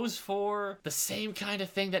 He goes for the same kind of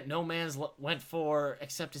thing that No Man's went for,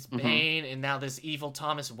 except it's Bane, and now this evil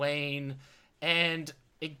Thomas Wayne. And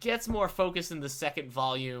it gets more focused in the second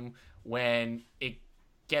volume when it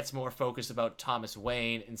gets more focused about Thomas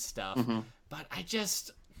Wayne and stuff. But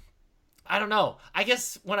I don't know. I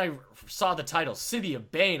guess when I saw the title City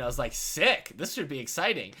of Bane, I was like, sick. This should be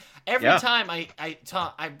exciting. Every time I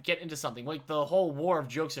get into something, like the whole war of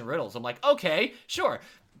jokes and riddles, I'm like, okay, sure.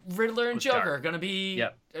 Riddler and Joker are going to be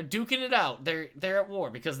duking it out. They're at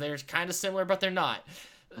war because they're kind of similar, but they're not.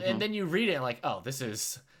 And then you read it and like, oh, this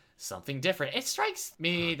is something different. It strikes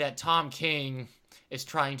me that Tom King is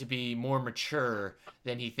trying to be more mature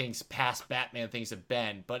than he thinks past Batman things have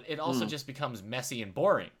been, but it also just becomes messy and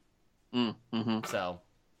boring. So,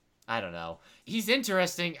 I don't know. He's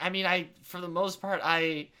interesting. I mean, for the most part,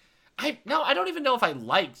 I don't even know if I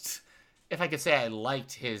liked if I could say I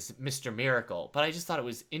liked his Mr. Miracle, but I just thought it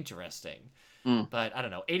was interesting. But I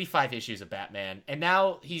don't know, 85 issues of Batman, and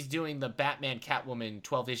now he's doing the Batman Catwoman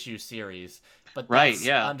 12-issue series, but that's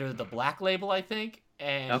under the Black Label, I think.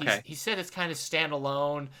 And he said it's kind of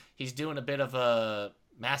standalone. He's doing a bit of a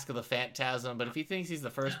Mask of the Phantasm, but if he thinks he's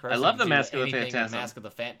the first person I love the to Mask do of the anything Phantasm. Mask of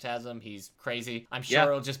the Phantasm, he's crazy. I'm sure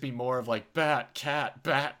it'll just be more of like Bat Cat,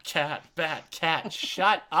 Bat Cat, Bat Cat.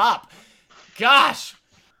 Shut up, gosh.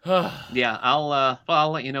 Yeah,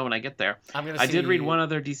 I'll let you know when I get there. I did read one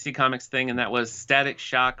other DC Comics thing, and that was Static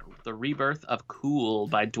Shock: The Rebirth of Cool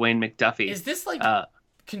by Dwayne McDuffie. Is this like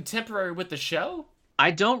contemporary with the show? I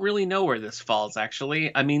don't really know where this falls,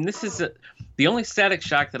 actually. I mean, this is the only Static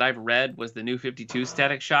Shock that I've read was the New 52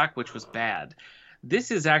 Static Shock, which was bad. This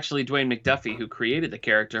is actually Dwayne McDuffie, who created the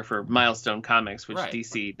character for Milestone Comics, which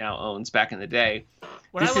DC now owns back in the day.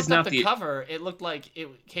 When I looked up the cover, it looked like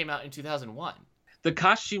it came out in 2001. The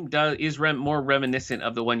costume is more reminiscent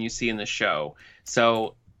of the one you see in the show,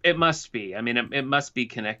 so it must be. I mean, it must be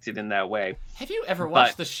connected in that way. Have you ever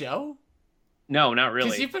watched the show? No, not really.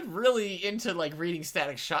 Because you've been really into like reading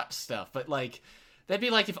Static Shock stuff, but like that'd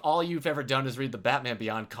be like if all you've ever done is read the Batman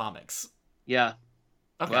Beyond comics. Yeah.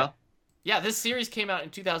 Okay. Well, yeah, this series came out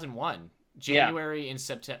in 2001, January and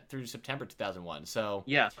through September 2001. So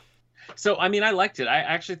yeah. So, I mean, I liked it. I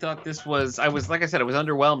actually thought like I said, I was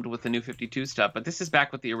underwhelmed with the New 52 stuff, but this is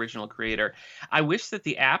back with the original creator. I wish that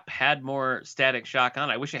the app had more Static Shock on.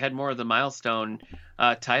 I wish it had more of the Milestone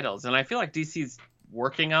titles. And I feel like DC's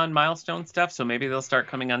working on Milestone stuff, so maybe they'll start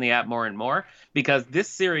coming on the app more and more, because this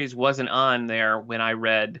series wasn't on there when I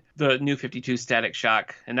read the New 52 Static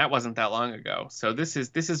Shock, and that wasn't that long ago. So this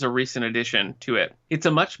is a recent addition to it. It's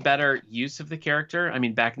a much better use of the character, I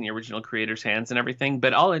mean, back in the original creator's hands and everything,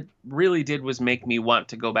 but all it really did was make me want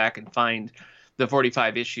to go back and find the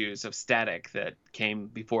 45 issues of Static that came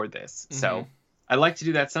before this. So I'd like to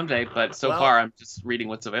do that someday, but so far I'm just reading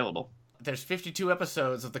what's available. There's 52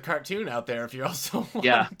 episodes of the cartoon out there if you also want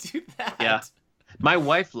to do that. Yeah. My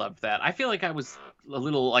wife loved that. I feel like I was a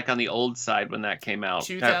little like on the old side when that came out.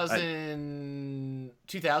 2000,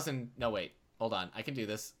 no wait, hold on. I can do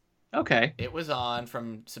this. Okay. It was on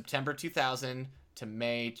from September 2000 to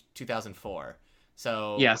May 2004.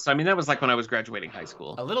 So yeah, so I mean that was like when I was graduating high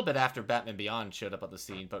school. A little bit after Batman Beyond showed up on the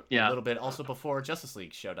scene, but a little bit also before Justice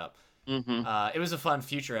League showed up. It was a fun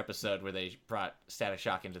future episode where they brought Static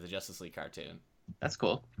Shock into the Justice League cartoon. That's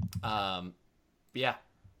cool. Yeah.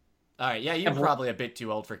 All right. Yeah, you were probably a bit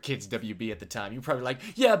too old for Kids WB at the time. You were probably like,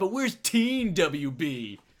 yeah, but where's Teen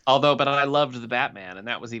WB? But I loved the Batman, and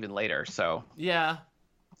that was even later. So yeah,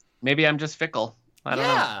 maybe I'm just fickle. I don't know.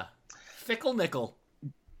 Yeah, fickle nickel.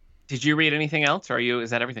 Did you read anything else, or is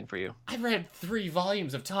that everything for you? I read 3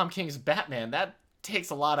 volumes of Tom King's Batman. That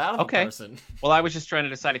takes a lot out of a person. Well, I was just trying to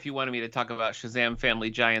decide if you wanted me to talk about Shazam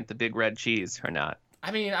Family Giant, the Big Red Cheese, or not.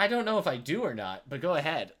 I mean, I don't know if I do or not, but go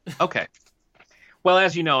ahead. Okay. Well,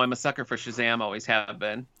 as you know, I'm a sucker for Shazam, always have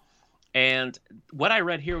been. And what I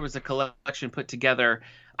read here was a collection put together.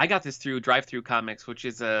 I got this through Drive-Thru Comics, which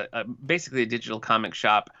is basically a digital comic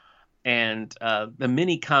shop. And the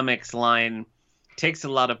mini comics line takes a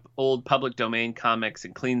lot of old public domain comics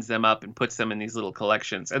and cleans them up and puts them in these little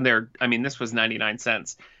collections. And this was 99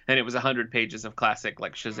 cents, and it was 100 pages of classic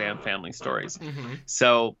like Shazam family stories.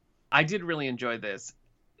 So I did really enjoy this.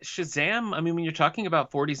 Shazam, I mean, when you're talking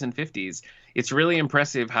about 40s and 50s, it's really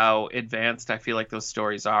impressive how advanced I feel like those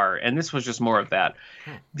stories are. And this was just more of that.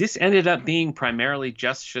 This ended up being primarily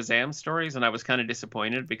just Shazam stories, and I was kind of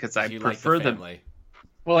disappointed because I prefer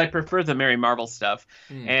I prefer the Mary Marvel stuff,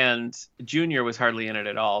 and Junior was hardly in it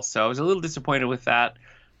at all. So I was a little disappointed with that,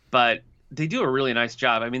 but they do a really nice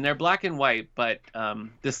job. I mean, they're black and white, but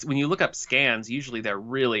when you look up scans, usually they're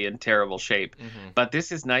really in terrible shape. But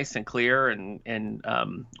this is nice and clear and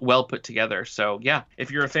well put together. So yeah,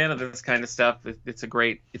 if you're a fan of this kind of stuff, it's a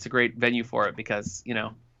great venue for it, because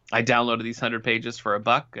I downloaded these 100 pages for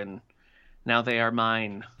 $1, and now they are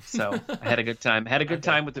mine. So I had a good time.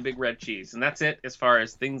 Time with the Big Red Cheese, and that's it as far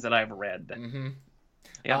as things that I've read.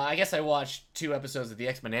 Yeah. I guess I watched 2 episodes of the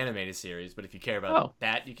X-Men animated series, but if you care about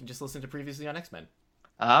that, you can just listen to Previously on X-Men.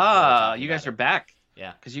 You guys are back.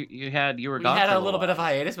 Yeah, because you were gone. We had for a little bit of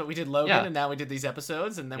hiatus, but we did Logan, and now we did these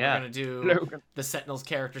episodes, and then we're gonna do the Sentinels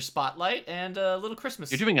character spotlight and a little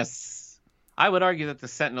Christmas. You're doing I would argue that the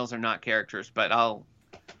Sentinels are not characters, but all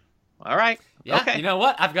right. Yeah, okay. You know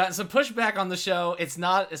what? I've gotten some pushback on the show. It's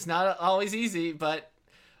not always easy, but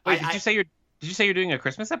wait, did you say you're doing a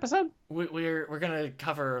Christmas episode? We're gonna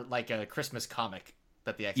cover like a Christmas comic.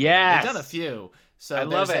 that the X-Men Yes. They've done a few. So I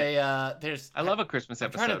love it. I love a Christmas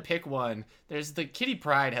episode. I'm trying to pick one. There's the Kitty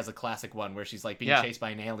Pryde has a classic one where she's like being chased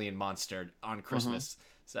by an alien monster on Christmas.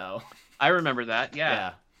 So I remember that.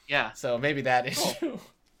 Yeah. So maybe that is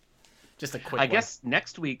just a quick one. I guess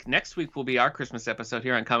next week will be our Christmas episode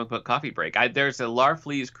here on Comic Book Coffee Break. There's a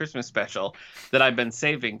Larfleeze Christmas special that I've been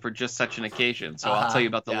saving for just such an occasion. So I'll tell you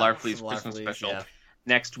about the Larfleeze Christmas special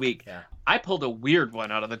next week. Yeah. I pulled a weird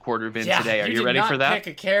one out of the quarter bin today. Are you ready for that? Pick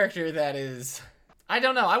a character that is, I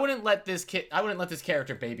don't know. I wouldn't let this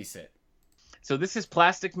character babysit. So this is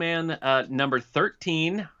Plastic Man number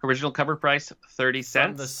 13, original cover price 30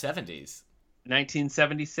 cents. From the 70s.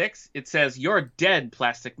 1976. It says, "You're dead,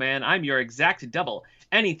 Plastic Man. I'm your exact double.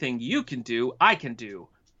 Anything you can do, I can do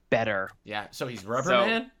better." Yeah, so he's Rubber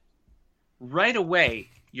Man? Right away,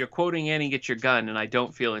 you're quoting Annie Get Your Gun, and I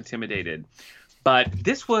don't feel intimidated. But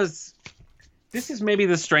this is maybe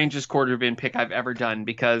the strangest quarter bin pick I've ever done,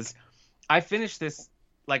 because I finished this,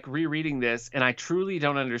 like, rereading this, and I truly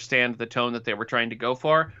don't understand the tone that they were trying to go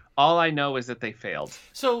for. All I know is that they failed.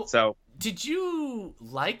 So did you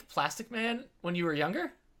like Plastic Man when you were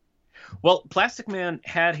younger? Well, Plastic Man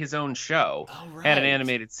had his own show, had an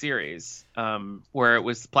animated series, where it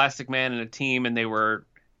was Plastic Man and a team, and they were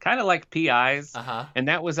kind of like PIs, and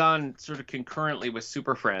that was on sort of concurrently with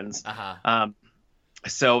Super Friends.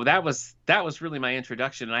 So that was really my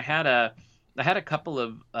introduction. And I had a couple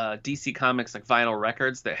of DC Comics like vinyl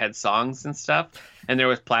records that had songs and stuff, and there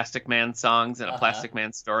was Plastic Man songs and a Plastic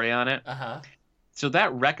Man story on it. So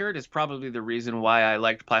that record is probably the reason why I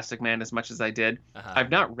liked Plastic Man as much as I did.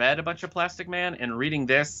 I've not read a bunch of Plastic Man, and reading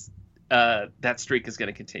this, that streak is going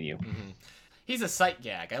to continue. He's a sight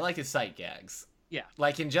gag. I like his sight gags. Yeah.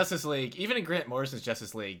 Like in Justice League, even in Grant Morrison's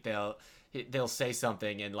Justice League, they'll say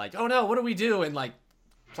something and like, "Oh no, what do we do?" And like,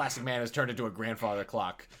 Plastic Man has turned into a grandfather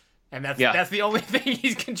clock. And that's the only thing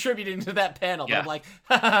he's contributing to that panel. Yeah. I'm like,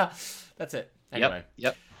 that's it. Anyway.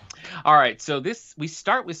 Yep. All right, so we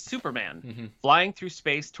start with Superman flying through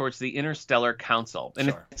space towards the Interstellar Council.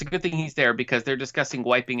 And it's a good thing he's there, because they're discussing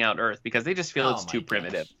wiping out Earth, because they just feel it's too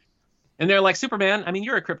primitive. And they're like, "Superman, I mean,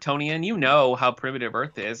 you're a Kryptonian. You know how primitive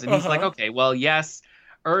Earth is." And he's like, "Okay, well, yes,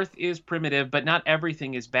 Earth is primitive, but not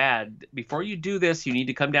everything is bad. Before you do this, you need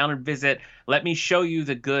to come down and visit. Let me show you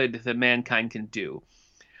the good that mankind can do."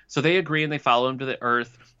 So they agree, and they follow him to the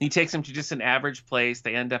Earth. He takes them to just an average place.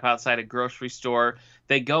 They end up outside a grocery store.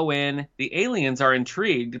 They go in. The aliens are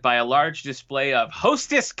intrigued by a large display of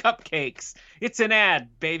Hostess cupcakes. It's an ad,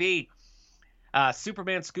 baby.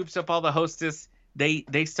 Superman scoops up all the Hostess.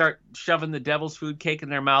 They start shoving the devil's food cake in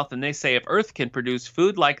their mouth, and they say, if Earth can produce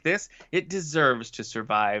food like this, it deserves to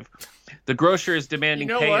survive. The grocer is demanding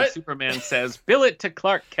pay, and Superman says, "Bill it to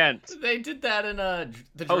Clark Kent." They did that in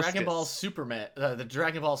the Dragon Ball Superman, the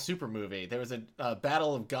Dragon Ball Super movie. There was a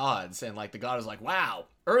battle of gods, and like the god was like, "Wow,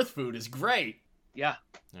 Earth food is great." Yeah.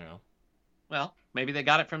 You know. Well, maybe they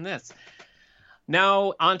got it from this.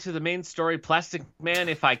 Now on to the main story. Plastic Man,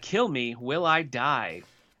 if I kill me, will I die?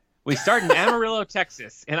 We start in Amarillo,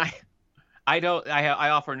 Texas, and I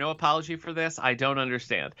offer no apology for this. I don't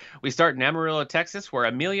understand. We start in Amarillo, Texas, where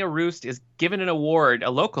Amelia Roost is given an award,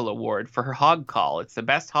 a local award, for her hog call. It's the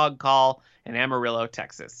best hog call in Amarillo,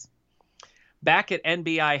 Texas. Back at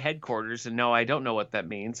NBI headquarters, and no, I don't know what that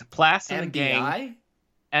means. Plas and the gang.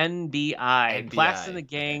 NBI. Plas and the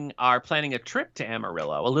gang are planning a trip to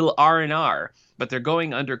Amarillo, a little R&R, but they're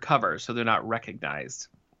going undercover, so they're not recognized.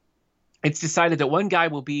 It's decided that one guy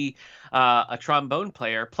will be a trombone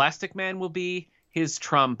player. Plastic Man will be his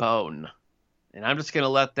trombone. And I'm just going to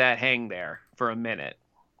let that hang there for a minute.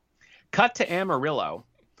 Cut to Amarillo.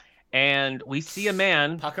 And we see a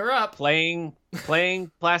man pucker up playing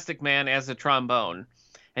Plastic Man as a trombone.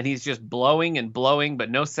 And he's just blowing and blowing,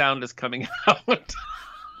 but no sound is coming out.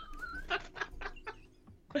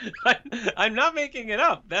 I'm not making it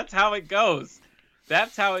up. That's how it goes.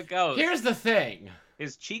 Here's the thing.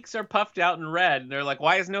 His cheeks are puffed out and red, and they're like,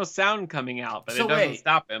 "Why is no sound coming out?" But it doesn't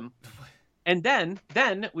stop him. And then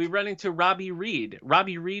we run into Robbie Reed.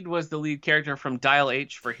 Robbie Reed was the lead character from Dial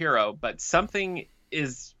H for Hero, but something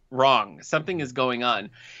is wrong. Something is going on.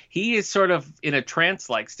 He is sort of in a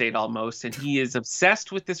trance-like state almost, and he is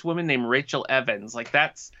obsessed with this woman named Rachel Evans. Like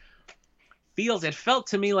it felt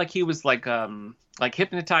to me like he was like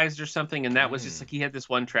hypnotized or something, and that was just like he had this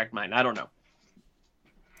one-track mind. I don't know.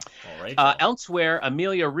 Elsewhere,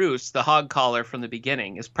 Amelia Roost, the hog caller from the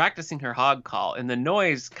beginning, is practicing her hog call, and the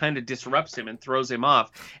noise kind of disrupts him and throws him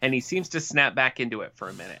off, and he seems to snap back into it for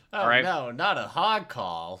a minute. Oh, all right? No, not a hog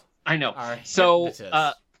call. I know. So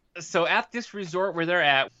at this resort where they're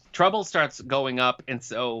at, trouble starts going up, and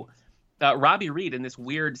so Robbie Reed in this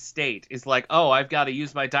weird state is like, oh, I've got to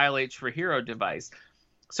use my Dial H for Hero device.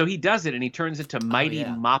 So he does it, and he turns into Mighty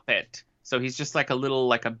Moppet. So he's just like a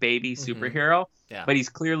baby superhero, but he's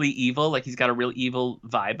clearly evil. Like he's got a real evil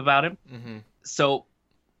vibe about him. Mm-hmm. So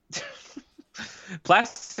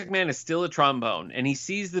Plastic Man is still a trombone, and he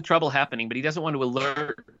sees the trouble happening, but he doesn't want to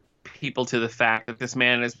alert people to the fact that this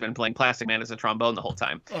man has been playing Plastic Man as a trombone the whole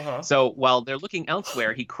time. So while they're looking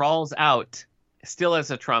elsewhere, he crawls out still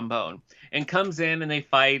as a trombone and comes in, and they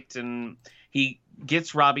fight, and he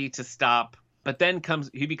gets Robbie to stop, but then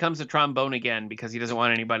he becomes a trombone again because he doesn't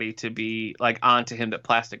want anybody to be like onto him that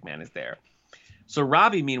Plastic Man is there. So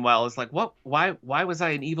Robbie, meanwhile, is like, what? Why was I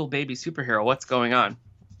an evil baby superhero? What's going on?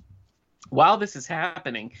 While this is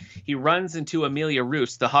happening, he runs into Amelia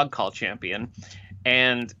Roos, the hog call champion,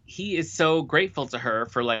 and he is so grateful to her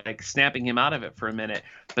for like snapping him out of it for a minute.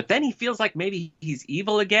 But then he feels like maybe he's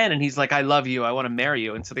evil again, and he's like, I love you, I want to marry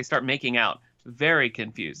you. And so they start making out. Very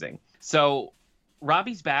confusing. So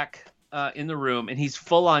Robbie's back in the room, and he's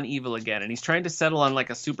full on evil again, and he's trying to settle on like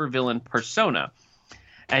a supervillain persona.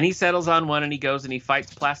 And he settles on one, and he goes and he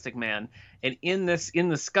fights Plastic Man. And in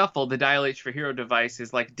the scuffle, the Dial H for Hero device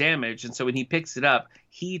is like damaged, and so when he picks it up,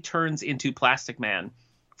 he turns into Plastic Man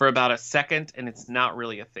for about a second, and it's not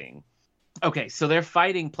really a thing. Okay, so they're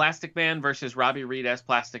fighting Plastic Man versus Robbie Reed as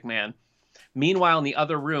Plastic Man. Meanwhile, in the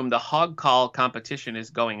other room, the hog call competition is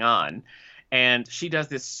going on, and she does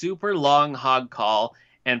this super long hog call,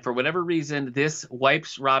 and for whatever reason, this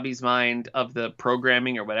wipes Robbie's mind of the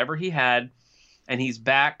programming or whatever he had, and he's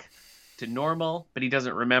back to normal, but he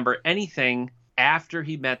doesn't remember anything after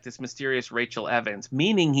he met this mysterious Rachel Evans,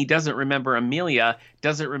 meaning he doesn't remember Amelia,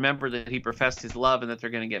 doesn't remember that he professed his love and that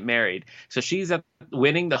they're going to get married. So she's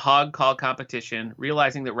winning the hog call competition,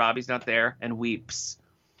 realizing that Robbie's not there, and weeps.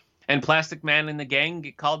 And Plastic Man and the gang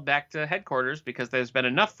get called back to headquarters because there's been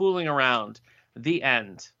enough fooling around. The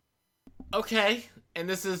end. Okay, and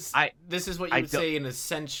this is what you would say an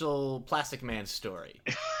essential Plastic Man story.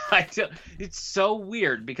 It's so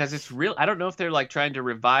weird because it's real. I don't know if they're like trying to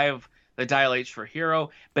revive the Dial H for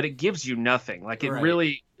Hero, but it gives you nothing. Like it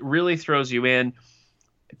really, really throws you in.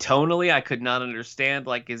 Tonally, I could not understand.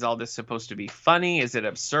 Like, is all this supposed to be funny? Is it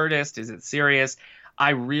absurdist? Is it serious?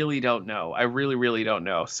 I really don't know. I really, really don't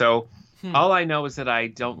know. So all I know is that I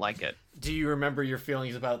don't like it. Do you remember your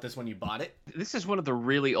feelings about this when you bought it? This is one of the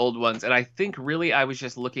really old ones, and I think really I was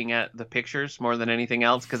just looking at the pictures more than anything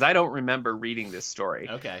else because I don't remember reading this story.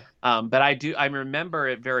 Okay. But I remember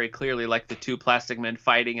it very clearly, like the two Plastic Men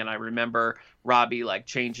fighting, and I remember Robbie like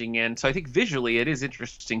changing in. So I think visually it is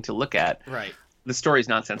interesting to look at. Right. The story's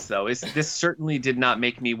nonsense, though. This certainly did not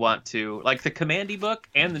make me want to, like the Commandy book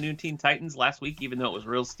and the New Teen Titans last week, even though it was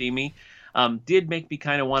real steamy. Did make me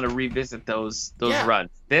kind of want to revisit those runs.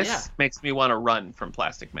 This makes me want to run from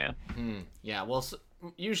Plastic Man. Yeah, well,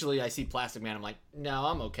 usually I see Plastic Man, I'm like, no,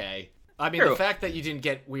 I'm okay. I mean, the fact that you didn't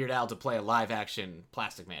get Weird Al to play a live-action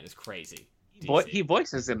Plastic Man is crazy. He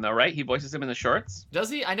voices him, though, right? He voices him in the shorts? Does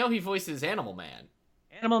he? I know he voices Animal Man.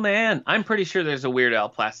 Animal Man. I'm pretty sure there's a Weird Al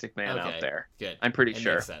Plastic Man out there. Good. I'm pretty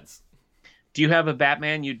sure. Makes sense. Do you have a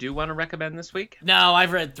Batman you do want to recommend this week? No,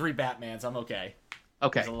 I've read 3 Batmans. I'm okay.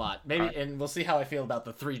 Okay. There's a lot. Maybe, and we'll see how I feel about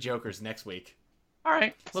the 3 Jokers next week. All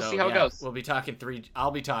right. We'll see how it goes. We'll be talking 3.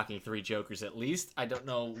 I'll be talking 3 Jokers at least. I don't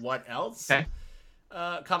know what else. Okay.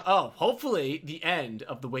 Hopefully the end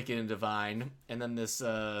of the Wicked and Divine, and then this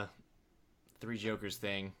 3 Jokers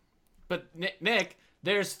thing. But Nick,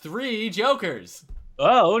 there's 3 Jokers.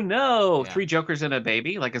 Oh no! Yeah. 3 Jokers and a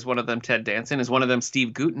baby. Like, is one of them Ted Danson? Is one of them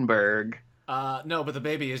Steve Guttenberg? No, but the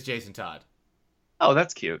baby is Jason Todd. Oh,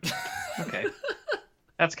 that's cute. Okay.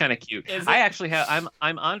 That's kind of cute. I actually have.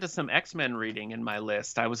 I'm onto some X-Men reading in my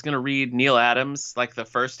list. I was gonna read Neil Adams, like the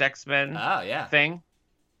first X-Men thing,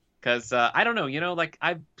 because I don't know. You know, like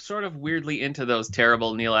I'm sort of weirdly into those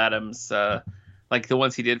terrible Neil Adams, like the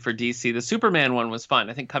ones he did for DC. The Superman one was fun.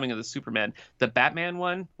 I think Coming of the Superman. The Batman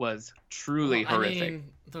one was truly horrific.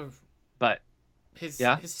 I mean, but his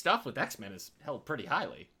stuff with X-Men is held pretty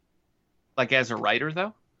highly. Like as a writer,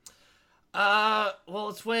 though. Well,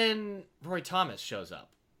 it's when Roy Thomas shows up.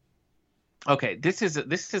 Okay, this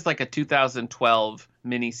is like a 2012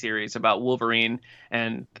 miniseries about Wolverine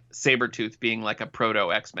and Sabretooth being like a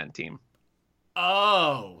proto X-Men team.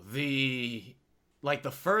 Oh, the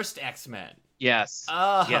first X-Men. Yes.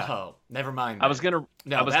 Oh, yeah. Never mind. I was gonna read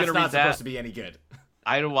that. That's not supposed to be any good.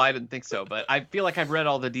 I didn't think so, but I feel like I've read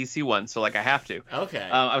all the DC ones, so like I have to. Okay.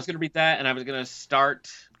 I was gonna read that, and I was gonna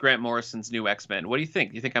start Grant Morrison's new X-Men. What do you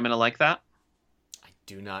think? Do you think I'm gonna like that? I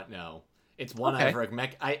do not know. It's one I've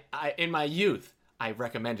recommended. I in my youth I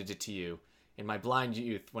recommended it to you. in my blind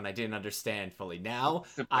youth when I didn't understand fully. Now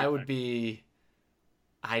I would be.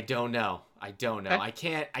 I don't know.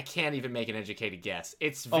 Okay. I can't even make an educated guess.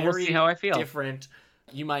 It's very we'll see how I feel. different.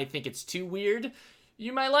 You might think it's too weird.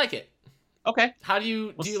 You might like it. Okay. How do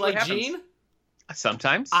you like Gene?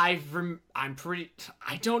 Sometimes. I'm pretty.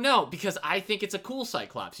 I don't know because I think it's a cool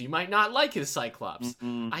Cyclops. You might not like his Cyclops.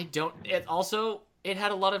 I don't. It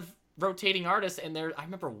had a lot of rotating artists, and I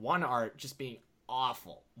remember one art just being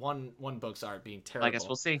awful. One book's art being terrible. I guess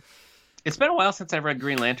we'll see. It's been a while since I've read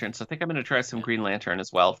Green Lantern, so I think I'm going to try some Green Lantern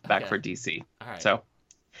as well, back for DC. All right. So,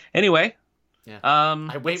 anyway. Yeah.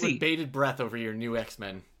 I wait with bated breath over your new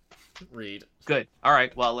X-Men read. Good. All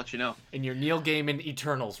right. Well, I'll let you know. In your Neil Gaiman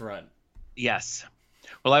Eternals run. Yes.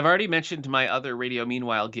 Well, I've already mentioned my other Radio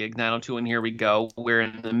Meanwhile gig, 902 and Here We Go. We're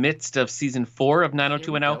in the midst of season 4 of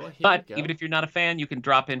 90210. But even if you're not a fan, you can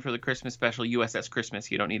drop in for the Christmas special, USS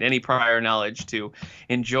Christmas. You don't need any prior knowledge to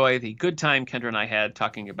enjoy the good time Kendra and I had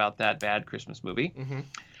talking about that bad Christmas movie. Mm-hmm.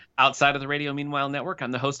 Outside of the Radio Meanwhile Network,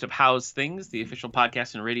 I'm the host of How's Things, the official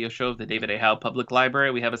podcast and radio show of the David A. Howe Public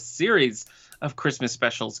Library. We have a series of Christmas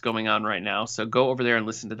specials going on right now, so go over there and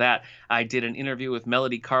listen to that. I did an interview with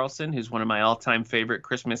Melody Carlson, who's one of my all-time favorite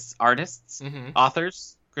Christmas artists,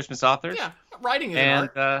 Christmas authors. Yeah, writing is an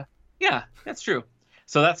art. Yeah, that's true.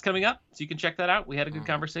 So that's coming up, so you can check that out. We had a good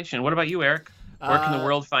conversation. What about you, Eric? Where can the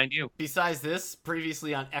world find you? Besides this,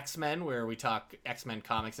 previously on X-Men, where we talk X-Men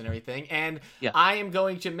comics and everything. And I am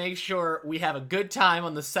going to make sure we have a good time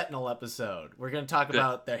on the Sentinel episode. We're going to talk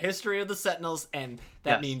about the history of the Sentinels, and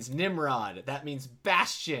that means Nimrod. That means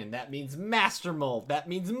Bastion. That means Master Mold. That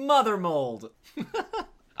means Mother Mold.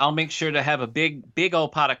 I'll make sure to have a big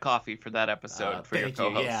old pot of coffee for that episode for your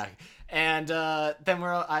co-host. Yeah. And then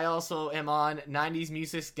I also am on 90s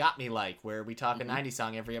Music's Got Me Like, where we talk a 90s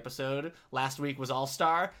song every episode. Last week was All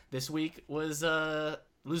Star. This week was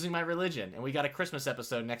Losing My Religion. And we got a Christmas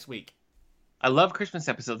episode next week. I love Christmas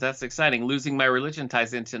episodes. That's exciting. Losing My Religion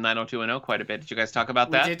ties into 90210 quite a bit. Did you guys talk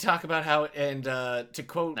about that? We did talk about how, and to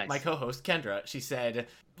quote my co-host, Kendra, she said,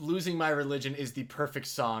 Losing My Religion is the perfect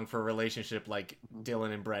song for a relationship like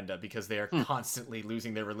Dylan and Brenda because they are constantly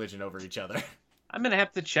losing their religion over each other. I'm going to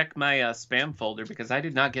have to check my spam folder because I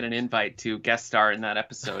did not get an invite to guest star in that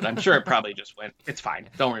episode. I'm sure it probably just went. It's fine.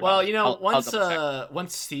 Don't worry about it. Well, you know,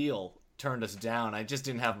 once Seal turned us down, I just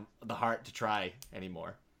didn't have the heart to try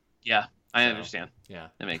anymore. Yeah, I understand. Yeah.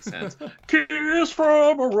 That makes sense. Kiss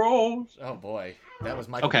from a Rose. Oh, boy. That was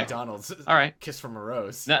Michael McDonald's All right. Kiss from a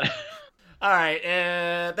Rose. All right.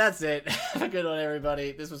 That's it. Have a good one,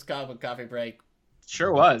 everybody. This was Comic Book Coffee Break.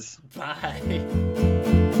 Sure was. Bye.